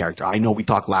happen with this character. I know we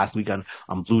talked last week on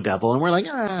Blue Devil and we're like,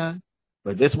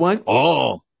 but this one,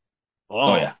 oh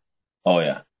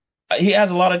yeah. He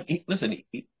has a lot of,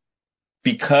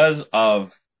 because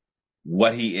of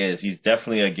what he is, he's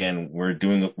definitely, again, we're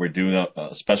doing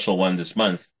a special one this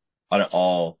month on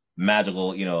all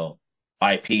magical,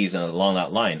 IPs and along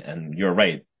that line. And you're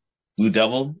right. Blue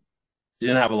Devil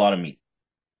didn't have a lot of meat.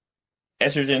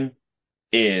 Etrigan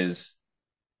is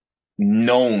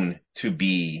known to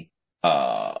be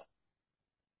a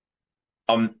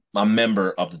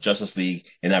member of the Justice League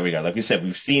in that regard. Like we said,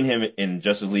 we've seen him in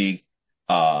Justice League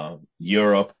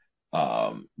Europe,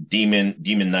 Demon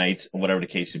Knights, whatever the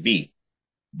case would be.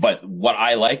 But what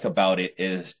I like about it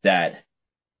is that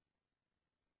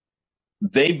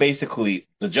they basically,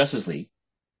 the Justice League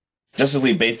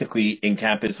basically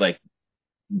encompass like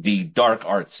the dark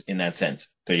arts in that sense.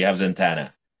 So you have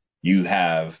Zatanna, you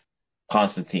have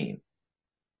Constantine.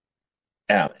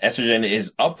 Etrigan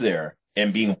is up there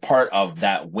and being part of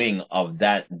that wing of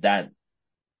that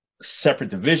separate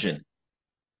division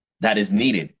that is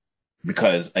needed.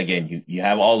 Because again, you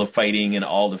have all the fighting and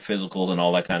all the physicals and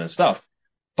all that kind of stuff,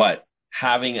 but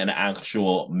having an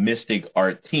actual mystic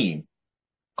art team,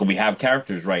 because we have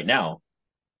characters right now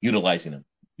utilize them.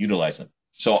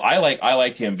 So I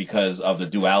like him because of the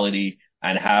duality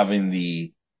and having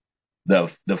the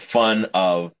fun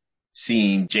of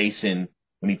seeing Jason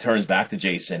when he turns back to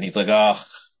Jason. He's like, oh,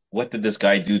 what did this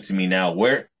guy do to me now?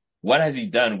 What has he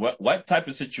done? What type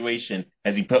of situation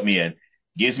has he put me in?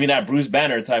 Gives me that Bruce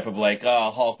Banner type of like,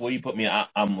 oh, Hulk, what do you put me in?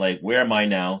 I'm like, where am I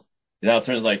now? Now it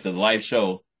turns like the live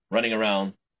show running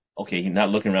around. Okay, he's not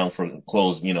looking around for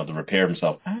clothes, to repair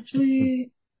himself.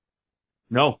 Actually,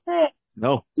 no, he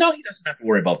doesn't have to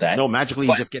worry about that. No, magically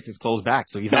he just gets his clothes back,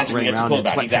 so he's not running around in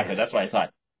sweatpants. Exactly, that's what I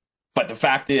thought. But the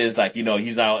fact is, like,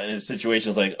 he's now in a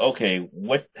situation like, okay,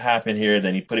 what happened here?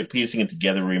 Then he piecing it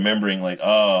together, remembering like,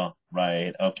 oh,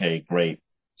 right, okay, great.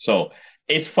 So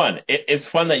it's fun. It's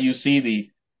fun that you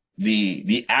see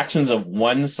the actions of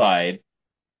one side,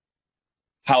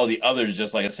 how the others,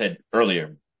 just like I said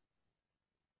earlier,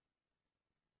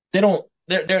 they're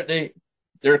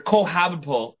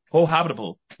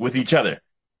cohabitable with each other.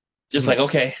 Just like,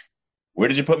 okay, where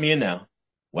did you put me in now?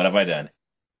 What have I done?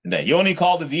 And that you only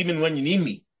call the demon when you need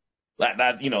me.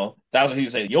 That's what he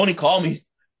was saying. You only call me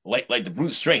like the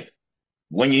brute strength.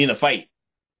 When you need a fight,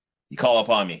 you call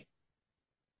upon me.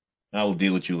 I will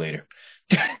deal with you later.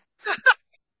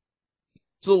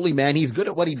 Absolutely, man. He's good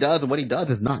at what he does, and what he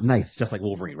does is not nice, just like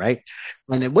Wolverine, right?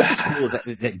 And then what was cool is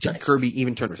that Jack Nice. Kirby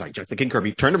even turned, sorry, Jack the King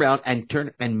Kirby turned around and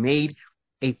made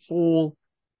a whole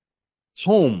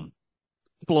home,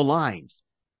 couple of lines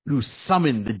to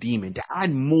summon the demon, to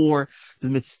add more to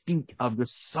the mystique of the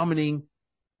summoning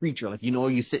creature. Like,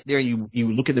 you sit there and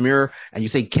you look in the mirror and you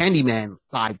say Candyman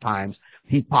 5 times,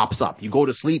 he pops up. You go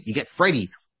to sleep, you get Freddy,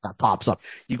 that pops up.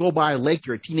 You go by a lake,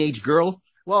 you're a teenage girl,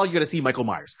 well, you're going to see Michael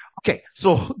Myers. Okay,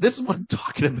 so this is what I'm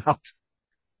talking about.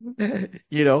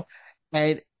 you know,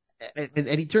 and, and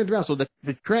he turned around. So the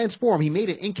transform, he made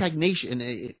an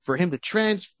incarnation for him to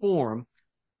transform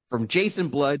from Jason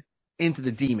Blood into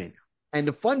the demon. And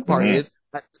the fun part Mm-hmm. is,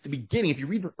 at the beginning, if you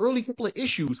read the early couple of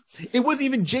issues, it wasn't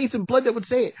even Jason Blood that would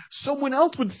say it. Someone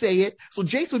else would say it. So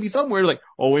Jason would be somewhere like,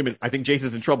 oh, wait a minute, I think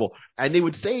Jason's in trouble. And they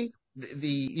would say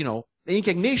the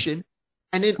incarnation,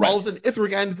 and then all of a sudden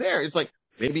Etrigan's there. It's like,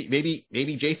 maybe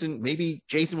Jason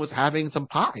was having some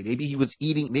pie. Maybe he was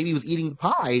eating the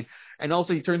pie, and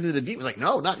also he turns into the demon. Like,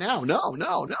 no, not now. No.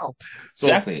 So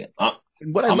Exactly.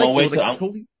 what I I'm liked on way was to. like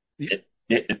totally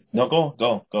No,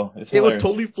 go. It's it was hilarious.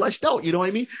 totally fleshed out. You know what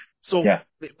I mean? So Yeah.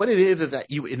 what it is that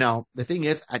the thing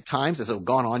is, at times as it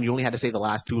gone on, you only had to say the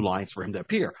last 2 lines for him to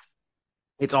appear.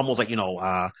 It's almost like,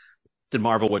 did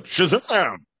Marvel with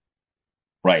Shazam,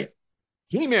 Right.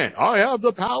 He-Man, I have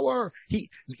the power. He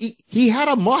had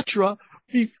a mantra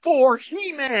before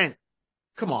He-Man.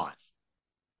 Come on.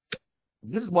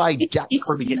 This is why Jack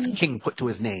Kirby gets King put to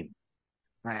his name.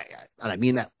 And I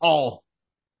mean that all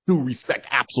due respect,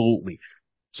 absolutely.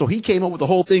 So he came up with the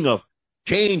whole thing of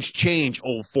change,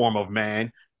 old form of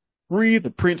man. Free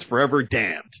the prince forever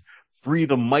damned. Free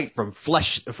the might from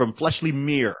fleshly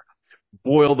mere.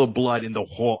 Boil the blood in the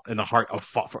heart of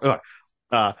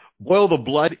boil the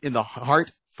blood in the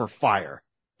heart for fire.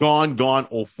 Gone,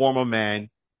 old form of man,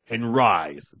 and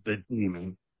rise the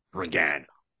demon Etrigan.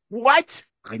 What?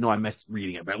 I know I messed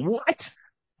reading it, but what?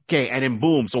 Okay, and then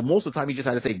boom. So most of the time he just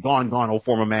had to say, gone, old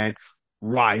form of man,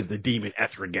 rise the demon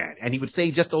Etrigan. And he would say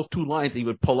just those 2 lines, he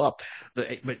would pull up.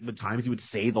 But times he would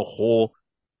say the whole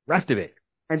rest of it.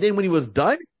 And then when he was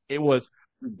done, it was,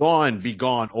 be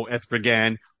gone, O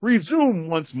Etrigan, resume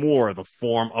once more the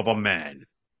form of a man.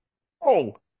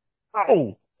 Oh,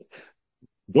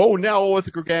 go now, O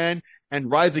Etrigan,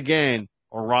 and rise again,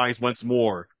 or rise once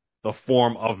more, the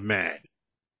form of man.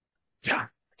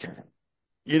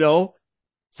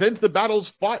 Since the battle's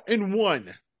fought and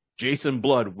won, Jason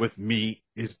Blood with me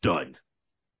is done.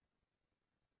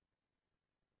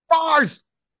 Bars!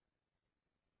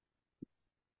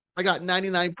 I got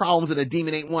 99 problems and a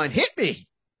demon ain't one. Hit me!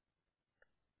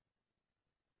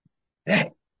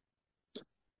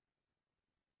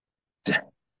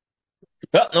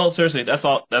 No, seriously, that's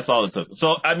all it took.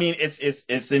 So, I mean,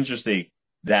 it's interesting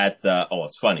that,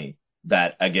 it's funny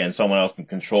that, again, someone else can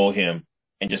control him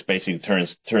and just basically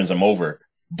turns him over.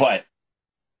 But,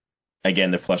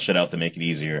 again, they flush it out to make it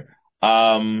easier.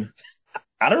 I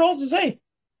don't know what to say.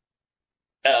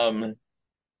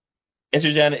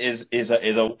 Etrigan is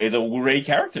a great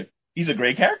character. He's a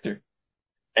great character.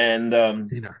 And,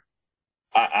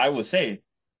 I would say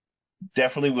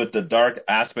definitely with the dark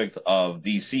aspect of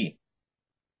DC,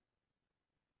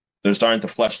 they're starting to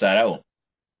flesh that out.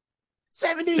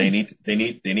 70s.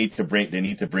 They need to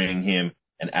bring him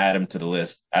and add him to the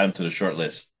list, add him to the short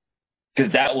list. Cause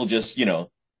that will just,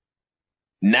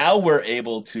 now we're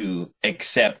able to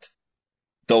accept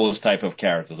those type of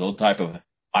characters, those type of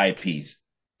IPs.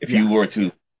 If you were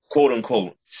to quote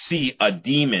unquote see a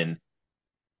demon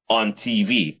on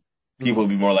TV, people would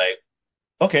be more like,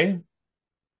 okay,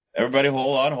 everybody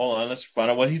hold on. Let's find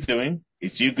out what he's doing.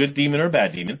 Is he a good demon or a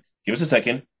bad demon? Give us a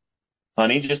second.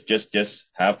 Honey, just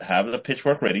have the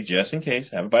pitchfork ready just in case.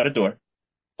 Have it by the door.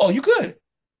 Oh, you good?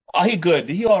 Oh, he good.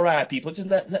 He all right, people.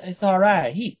 It's all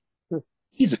right.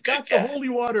 He's a good back guy. the holy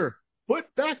water.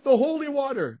 Put back the holy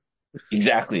water.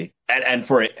 Exactly. And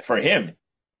for him,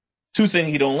 2 things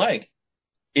he don't like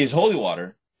is holy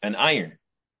water and iron.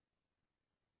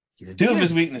 2 of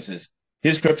his weaknesses.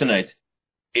 His kryptonite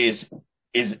is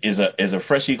a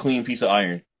freshly clean piece of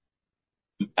iron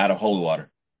out of holy water.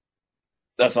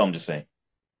 That's all I'm just saying.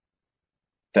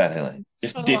 That headline.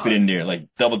 Just dip it in there, like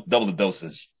double the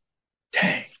dosage.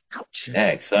 Dang.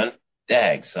 Dag, son.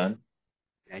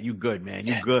 Yeah, you good, man.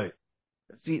 You good.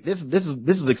 See, this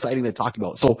is exciting to talk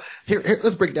about. So here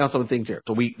let's break down some of the things here.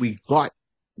 So we got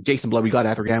Jason Blood, we got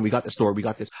Etrigan, we got the story, we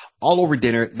got this all over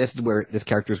dinner. This is where this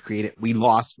character is created. We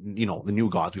lost, the new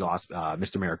gods. We lost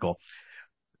Mr. Miracle,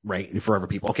 right? The Forever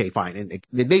People. Okay, fine, and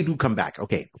they do come back.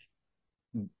 Okay,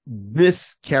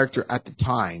 this character at the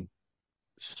time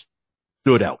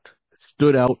stood out.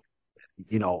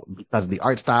 because of the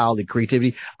art style, the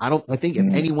creativity. I think if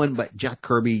Mhm. anyone but Jack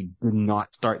Kirby did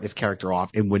not start this character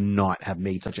off, it would not have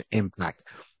made such an impact.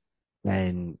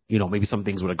 And, maybe some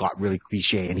things would have got really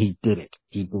cliche, and he didn't.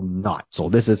 He did not. So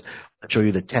this is to show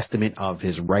you the testament of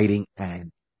his writing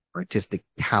and artistic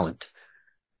talent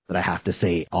that I have to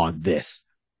say on this.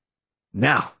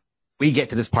 Now, we get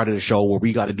to this part of the show where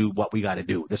we got to do what we got to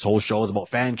do. This whole show is about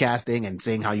fan casting and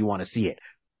saying how you want to see it.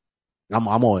 I'm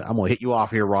gonna hit you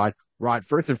off here, Rod. Rod,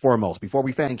 first and foremost, before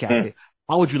we fan cast it,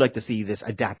 how would you like to see this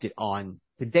adapted on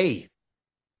today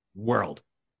world?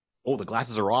 Oh, the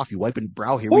glasses are off. You wiping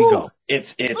brow. Here we go.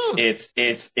 It's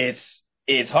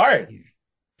hard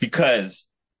because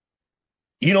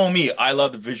you know me, I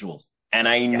love the visuals, and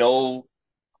I Yes. know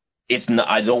it's not,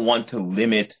 I don't want to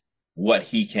limit what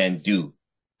he can do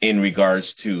in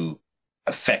regards to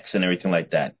effects and everything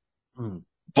like that. Mm.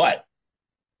 But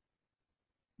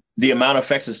the amount of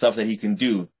effects and stuff that he can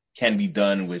do can be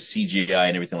done with CGI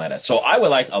and everything like that. So I would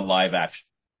like a live action.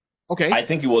 Okay. I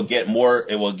think it will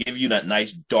give you that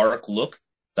nice dark look,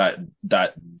 that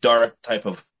dark type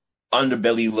of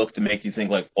underbelly look to make you think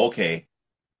like, okay,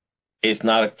 it's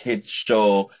not a kid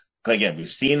show. Again,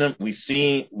 we've seen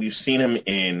him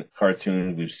in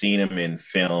cartoons, we've seen him in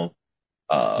film,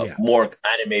 Yeah. more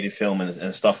animated film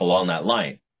and stuff along that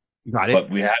line. Got it. But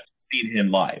we haven't seen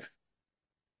him live.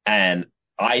 And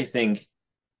I think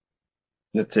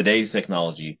with today's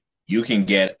technology, you can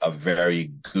get a very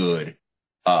good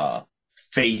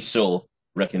facial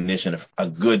recognition of a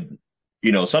good,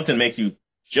 something to make you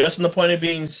just in the point of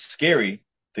being scary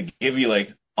to give you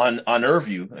like unnerve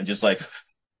you and just like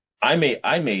I may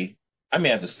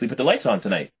have to sleep with the lights on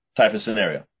tonight type of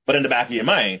scenario. But in the back of your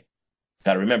mind,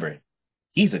 gotta remember,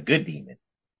 he's a good demon.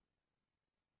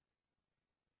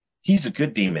 He's a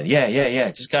good demon.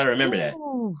 Yeah. Just gotta remember that.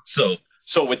 Ooh.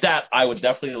 So with that, I would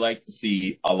definitely like to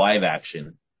see a live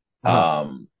action,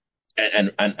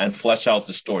 and flesh out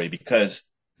the story, because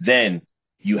then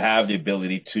you have the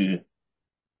ability to,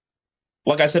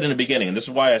 like I said in the beginning, and this is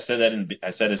why I said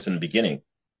this in the beginning,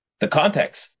 the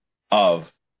context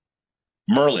of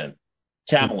Merlin,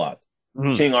 Camelot,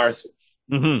 Mm-hmm. King Arthur,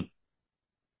 Mm-hmm.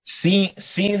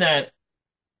 seeing that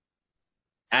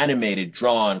animated,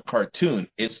 drawn cartoon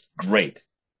is great.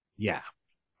 Yeah.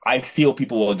 I feel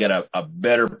people will get a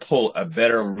better pull, a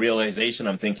better realization.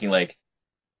 I'm thinking like,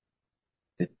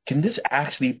 can this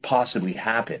actually possibly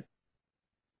happen?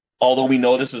 Although we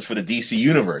know this is for the DC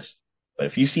universe, but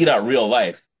if you see that real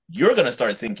life, you're going to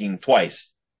start thinking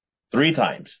twice, 3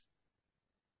 times.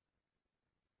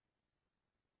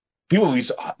 People will be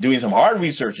doing some hard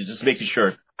research and just making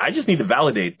sure. I just need to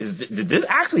validate: did this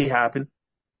actually happen?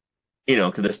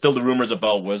 Because there's still the rumors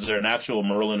about was there an actual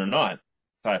Merlin or not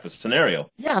type of scenario.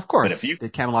 Yeah, of But if course. you,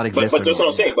 Did Camelot but exist or that's what I'm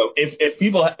not? saying. But if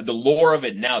people, the lore of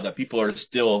it now, that people are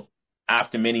still,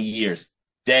 after many years,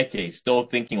 decades, still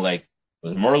thinking like,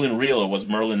 was Merlin real or was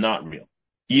Merlin not real?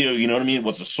 You know what I mean?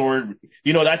 Was the sword,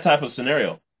 that type of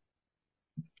scenario?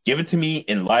 Give it to me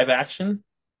in live action.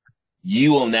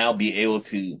 You will now be able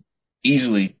to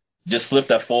easily just slip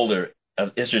that folder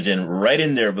of Etrigan right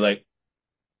in there, be like,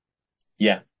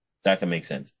 yeah, that can make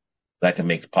sense. That can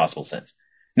make possible sense.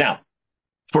 Now,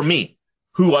 for me,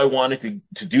 who I wanted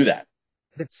to do that,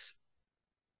 It's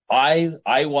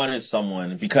I wanted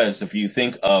someone, because if you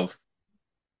think of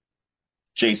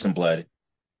Jason Blood,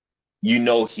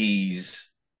 he's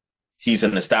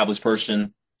an established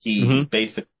person. He's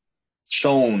basically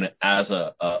shown as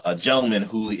a gentleman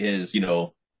who is,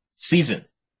 seasoned.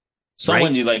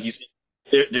 Someone right. you see,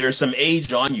 there's some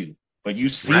age on you, but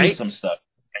you've seen Right. some stuff,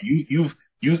 and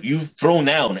you've thrown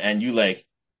down, and you like,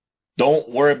 don't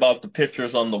worry about the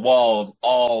pictures on the wall of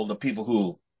all the people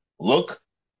who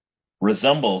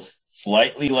resembles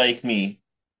slightly like me.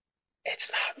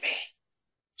 It's not me.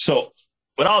 So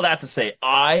with all that to say,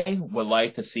 I would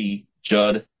like to see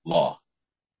Judd Law.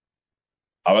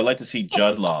 I would like to see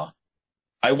Judd Law.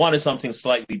 I wanted something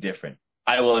slightly different.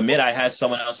 I will admit I had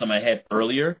someone else in my head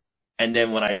earlier. And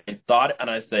then when I thought, and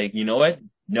I was like, you know what?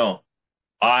 No,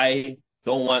 I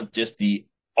don't want just the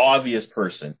obvious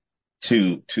person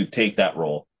to take that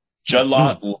role. Judd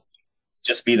Law will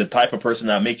just be the type of person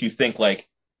that make you think like,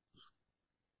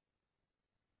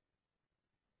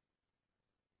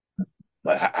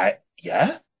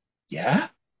 yeah,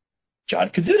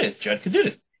 Judd could do this. Judd could do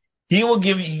this.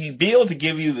 He'd be able to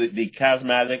give you the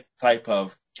charismatic type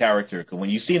of character. Because when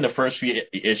you see in the first few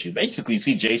issues, basically you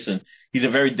see Jason, he's a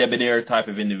very debonair type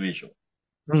of individual.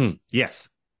 Yes.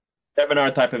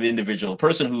 Debonair type of individual,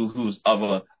 person who's of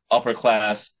a upper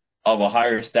class, of a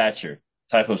higher stature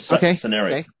type of Okay.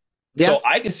 scenario. Okay. Yeah. So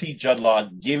I can see Judd Law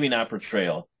giving that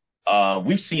portrayal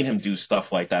We've seen him do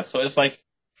stuff like that. So it's like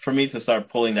for me to start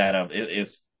pulling that up,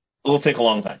 it'll take a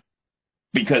long time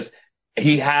because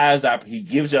he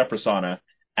gives you that persona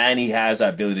and he has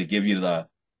that ability to give you the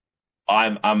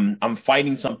I'm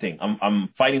fighting something. I'm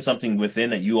fighting something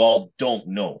within that you all don't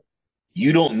know.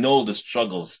 You don't know the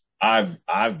struggles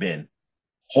I've been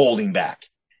holding back.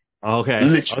 Okay.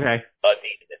 Literally. Okay.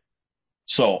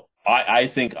 So I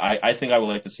think I would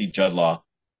like to see Judd Law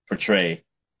portray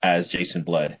as Jason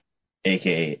Blood,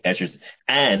 aka Etrigan.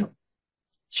 And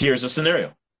here's a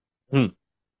scenario. Hmm.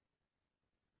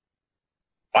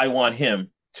 I want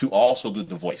him to also do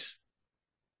the voice.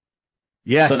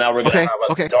 Yes. So now we're gonna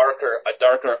Okay. have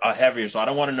Okay. a heavier. So I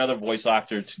don't want another voice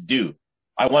actor to do.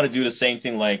 I want to do the same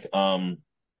thing like Tom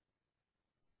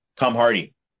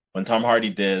Hardy. When Tom Hardy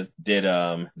did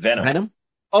Venom. Venom.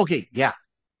 Okay. Yeah.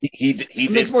 He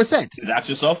It makes more sense. his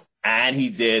actual self and he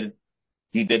did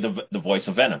the voice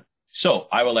of Venom. So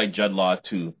I would like Judd Law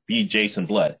to be Jason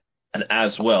Blood and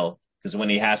as well, because when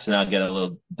he has to now get a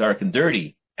little dark and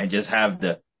dirty and just have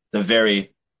the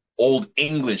very old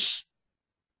English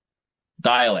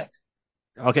dialect.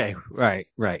 Okay. Right.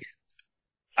 Right.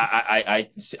 I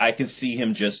can see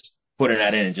him just putting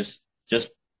that in and just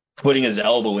putting his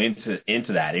elbow into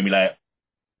that and be like,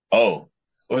 oh,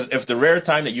 if the rare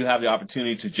time that you have the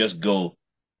opportunity to just go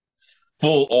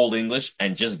full old English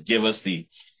and just give us the,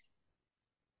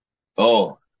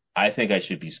 oh, I think I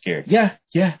should be scared. Yeah,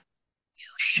 yeah. You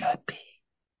should be.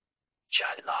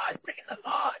 Judd Law is bringing the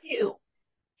law on you.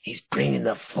 He's bringing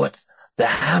the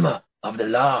hammer of the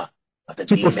law, of the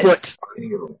demon. Superfoot. On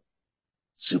you.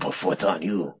 Superfoot on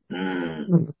you.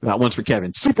 Mm. That one's for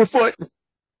Kevin. Superfoot.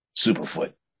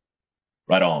 Superfoot.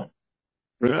 Right on.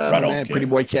 Right man, pretty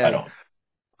boy Kevin. Right on.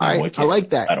 All right, I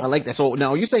like that. I like that. So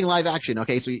now you're saying live action.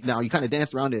 Okay, so now you kind of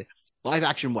dance around it. Live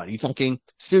action, what? Are you talking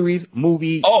series,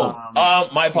 movie? Oh,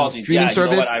 my apologies. Streaming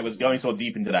service? You know what? I was going so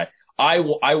deep into that. I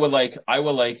would like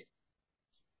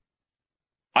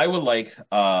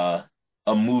a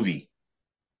movie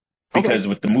because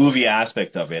with the movie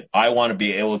aspect of it, I want to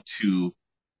be able to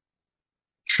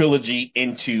trilogy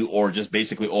into or just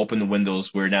basically open the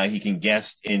windows where now he can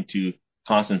guest into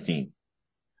Constantine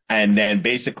and then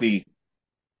basically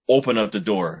open up the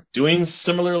door, doing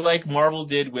similar like Marvel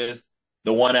did with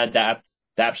the one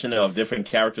adaptation of different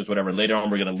characters, whatever. Later on,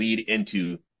 we're going to lead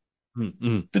into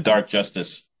the Dark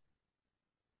Justice.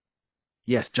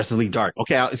 Yes, Justice League Dark.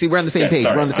 Okay, see, we're on the same page.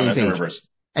 We're on the same page.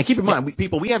 And keep in mind,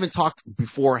 we haven't talked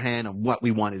beforehand on what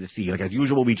we wanted to see. Like as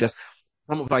usual, we just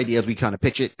come up with ideas, we kind of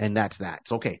pitch it, and that's that.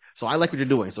 So okay, so I like what you're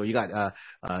doing. So you got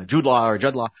Judd Law,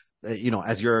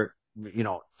 as your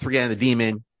Etrigan the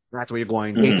Demon. That's where you're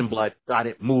going. Jason Blood, got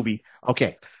it. Movie.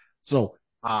 Okay. So,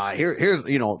 here's,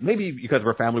 maybe because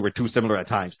we're family, we're too similar at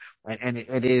times. And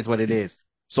it is what it is.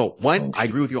 So one, I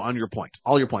agree with you on your points,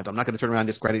 all your points. I'm not going to turn around and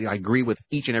discredit you. I agree with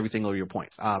each and every single of your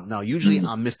points. Now usually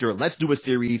I'm Mr. Let's do a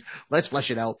series. Let's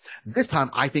flesh it out. This time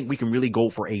I think we can really go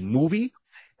for a movie,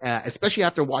 especially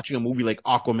after watching a movie like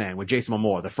Aquaman with Jason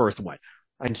Momoa, the first one.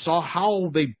 And saw how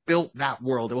they built that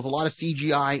world. There was a lot of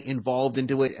CGI involved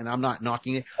into it, and I'm not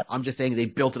knocking it. I'm just saying they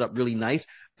built it up really nice.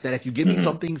 That if you give me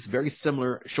something very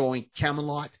similar showing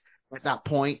Camelot at that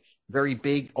point, very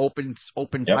big open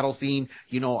battle scene.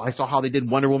 I saw how they did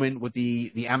Wonder Woman with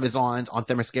the Amazons on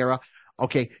Themyscira.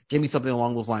 Okay, give me something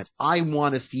along those lines. I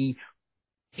want to see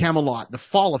Camelot, the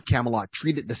fall of Camelot,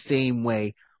 treated the same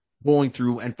way, going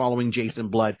through and following Jason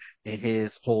Blood in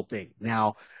his whole thing.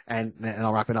 Now, and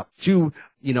I'll wrap it up. Two,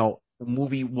 the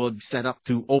movie would set up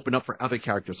to open up for other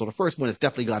characters. So the first one has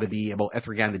definitely got to be about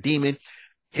Etrigan the Demon,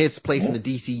 his place in the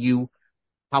DCU,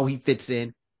 how he fits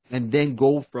in, and then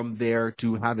go from there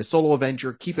to have a solo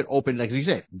adventure, keep it open, like you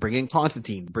said, bring in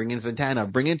Constantine, bring in Zatanna,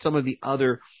 bring in some of the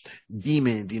other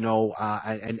demons,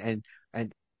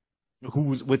 and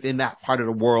who's within that part of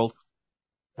the world.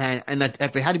 And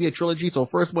if it had to be a trilogy, so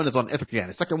first one is on Etrigan.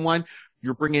 The second one,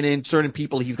 you're bringing in certain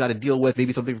people he's got to deal with,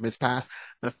 maybe something from his past.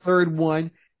 The third one,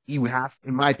 you have,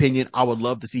 in my opinion, I would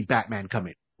love to see Batman come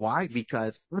in. Why?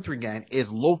 Because Etrigan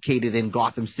is located in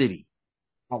Gotham City.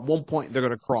 At one point, they're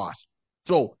going to cross.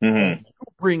 So you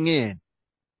bring in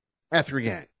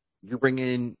Etrigan, you bring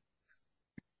in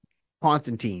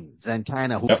Constantine,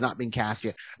 Zatanna, who's not been cast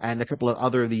yet, and a couple of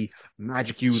other the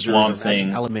magic users, Swamp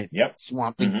Thing,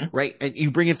 Swamp Thing, right? And you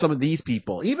bring in some of these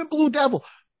people, even Blue Devil.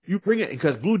 You bring it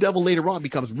because Blue Devil later on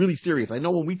becomes really serious. I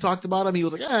know when we talked about him, he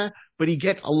was like, but he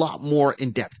gets a lot more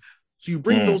in depth. So you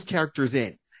bring those characters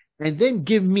in, and then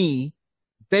give me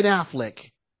Ben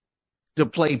Affleck to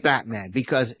play Batman,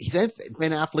 because since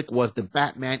Ben Affleck was the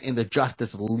Batman in the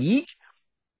Justice League,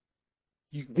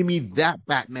 you give me that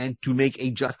Batman to make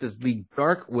a Justice League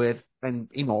Dark with And,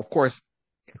 of course,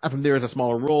 from there is a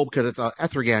smaller role because it's a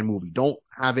Etrigan movie. Don't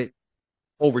have it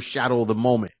overshadow the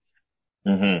moment.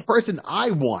 Mm-hmm. The person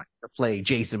I want to play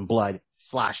Jason Blood /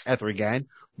 Etrigan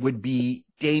would be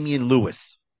Damian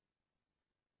Lewis.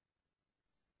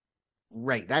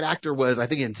 Right. That actor was, I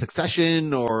think, in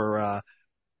Succession or,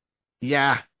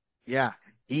 yeah, yeah.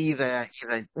 He's an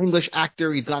English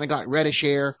actor. He's kind of got reddish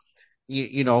hair.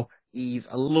 He's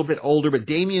a little bit older, but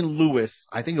Damian Lewis,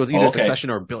 I think it was either Okay. Succession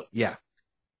or Bill. Yeah.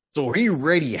 So he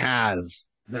already has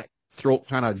that throat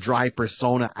kind of dry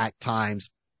persona at times.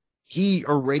 He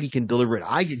already can deliver it.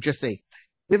 I could just say,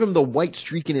 give him the white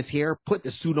streak in his hair, put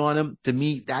the suit on him. To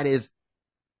me, that is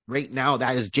right now,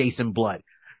 that is Jason Blood.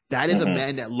 That is a Mm-hmm.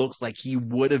 man that looks like he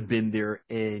would have been there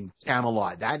in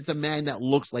Camelot. That is a man that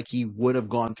looks like he would have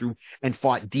gone through and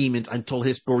fought demons until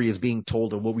his story is being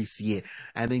told and what we see it,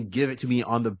 and then give it to me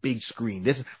on the big screen.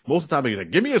 This most of the time, you're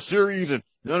like, give me a series, and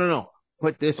no.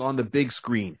 Put this on the big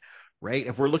screen, right?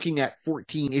 If we're looking at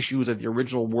 14 issues of the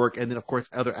original work, and then of course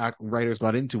other writers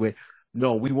got into it,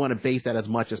 no, we want to base that as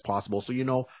much as possible. So,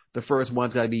 the first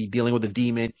one's got to be dealing with the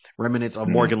demon, remnants of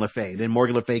Mm-hmm. Morgan Le Fay. Then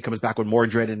Morgan Le Fay comes back with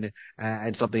Mordred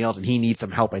and something else, and he needs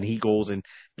some help, and he goes and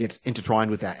gets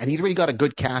intertwined with that. And he's already got a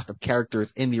good cast of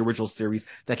characters in the original series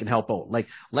that can help out. Like,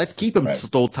 let's keep him Right.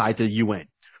 still tied to the UN.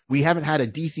 We haven't had a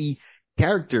DC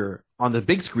character on the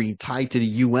big screen tied to the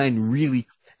UN really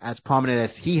as prominent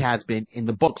as he has been in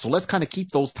the book. So let's kind of keep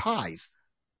those ties.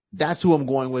 That's who I'm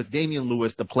going with, Damian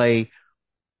Lewis to play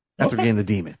Okay. Etrigan the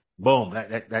Demon. Boom.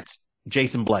 That's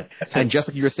Jason Blood. That's And it. just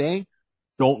like you were saying,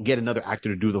 don't get another actor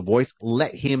to do the voice.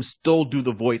 Let him still do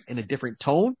the voice in a different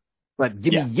tone, but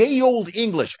give me Yeah. yay old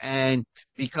English. And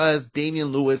because Damian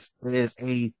Lewis is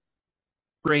a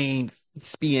trained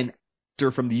thespian actor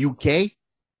from the UK, he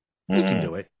can Mm-hmm.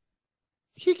 do it.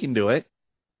 He can do it.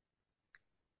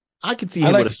 I could see I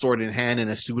him with like a it. sword in hand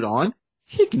and a suit on.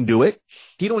 He can do it.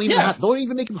 He Yeah. don't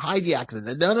even make him hide the accent.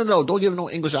 No. Don't give him no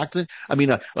English accent.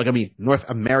 North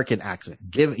American accent.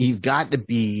 He's got to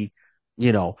be,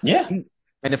 you know, Yeah.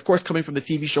 and of course, coming from the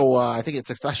TV show, I think it's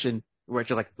Succession, which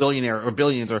is like Billionaire or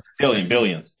Billions or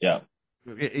Billions. Yeah.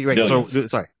 right. Billions. So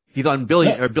sorry, he's on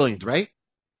Yeah. Billions, right?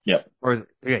 Yep. Or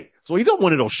okay, so he's on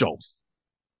one of those shows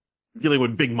dealing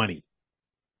with big money,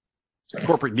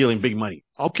 corporate dealing big money.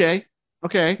 Okay.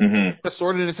 Mm-hmm. A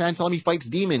sword in his hand, telling me he fights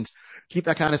demons. Keep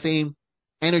that kind of same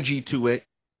energy to it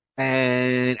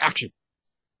and action.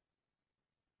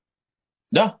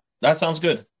 No, that sounds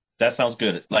good. That sounds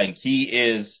good. Like he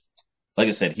is, like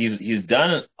I said, he's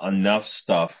done enough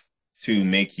stuff to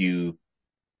make you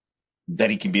that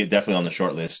he can be definitely on the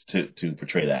short list to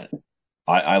portray that.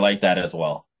 I like that as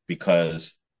well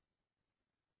because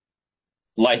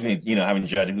like me, having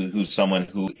Judd who's someone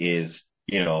who is,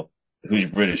 who's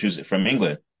British, who's from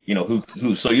England,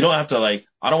 so you don't have to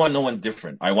I don't want no one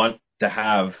different. I want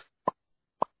to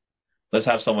let's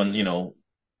have someone,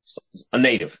 a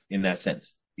native in that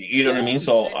sense. You know what I mean?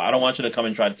 So I don't want you to come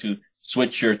and try to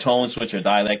switch your tone, switch your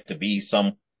dialect to be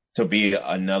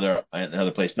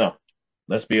another place. No,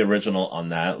 let's be original on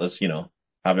that. Let's,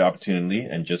 have the opportunity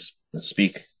and just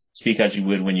speak as you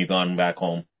would when you've gone back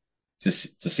home to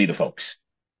see the folks.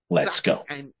 Let's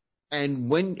Exactly. go.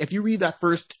 And if you read that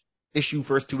first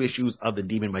two issues of The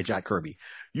Demon by Jack Kirby,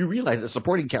 you realize the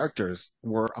supporting characters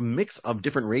were a mix of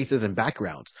different races and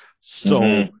backgrounds.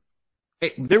 So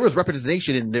there was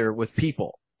representation in there with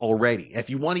people already. If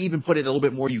you want to even put it a little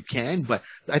bit more, you can, but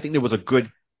I think it was a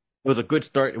good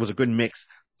start. It was a good mix.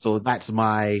 So that's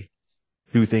my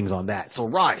two things on that. So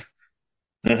Rod,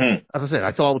 Mm-hmm. as I said,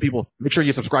 I tell all the people, make sure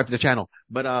you subscribe to the channel.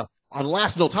 But on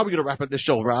last note, how are we going to wrap up this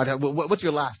show, Rod? What's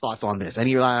your last thoughts on this?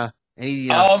 Any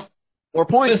or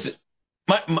points? Listen,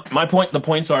 my point, the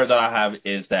points are that I have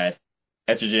is that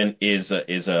Etrigan is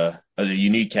a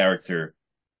unique character.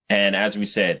 And as we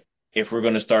said, if we're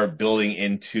going to start building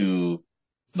into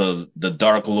the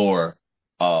dark lore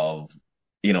of,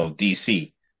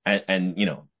 DC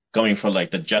and going for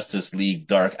the Justice League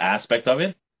dark aspect of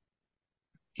it,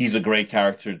 he's a great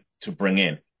character to bring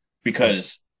in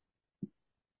because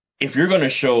if you're going to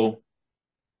show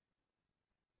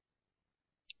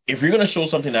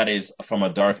something that is from a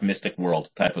dark mystic world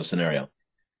type of scenario,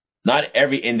 not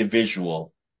every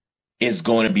individual is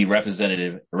going to be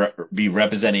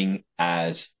representing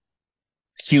as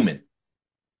human.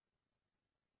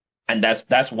 And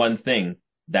that's one thing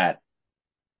that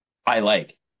I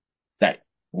like that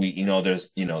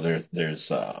there's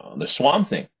the Swamp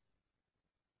Thing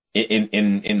in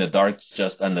the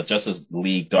the Justice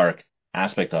League dark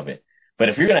aspect of it. But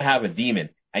if you're going to have a demon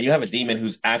and you have a demon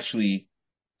who's actually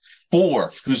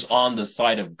who's on the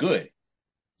side of good,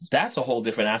 that's a whole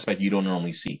different aspect you don't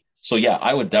normally see. So yeah,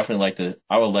 I would like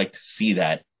to see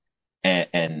that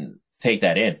and take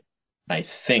that in. I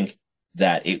think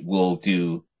that it'll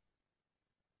do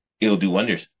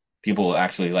wonders. People will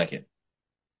actually like it.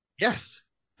 Yes,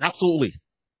 absolutely.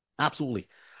 Absolutely.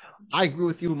 I agree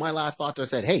with you. My last thoughts, I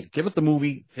said, hey, give us the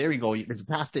movie. There you go. It's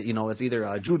past it. You know, it's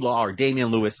either Jude Law or Damian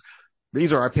Lewis.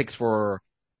 These are our picks for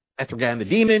Etrigan the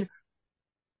Demon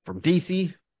from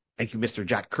DC. Thank you, Mr.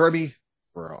 Jack Kirby,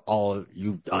 for all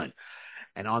you've done.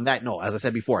 And on that note, as I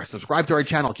said before, subscribe to our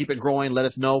channel, keep it growing. Let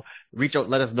us know, reach out,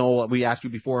 let us know what we asked you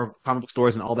before, comic book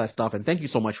stores and all that stuff. And thank you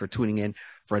so much for tuning in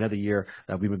for another year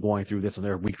that we've been going through this on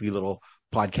their weekly little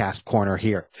podcast corner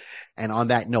here. And on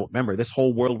that note, remember, this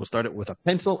whole world was started with a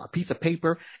pencil, a piece of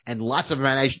paper, and lots of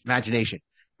imagination.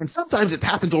 And sometimes it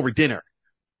happens over dinner.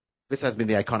 This has been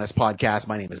the iConis podcast.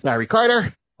 My name is Barry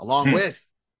Carter, along with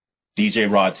DJ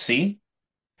Rod C.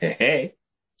 Hey, hey.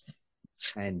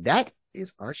 And that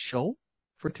is our show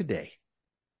for today.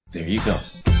 There you go.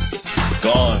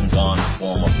 Gone,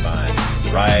 form of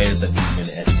time. Rise of demon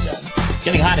Etrigan.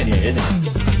 Getting hot in here, isn't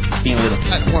it? Being a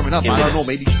little warming up. I don't know.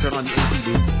 Maybe you should turn on the AC,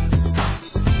 dude.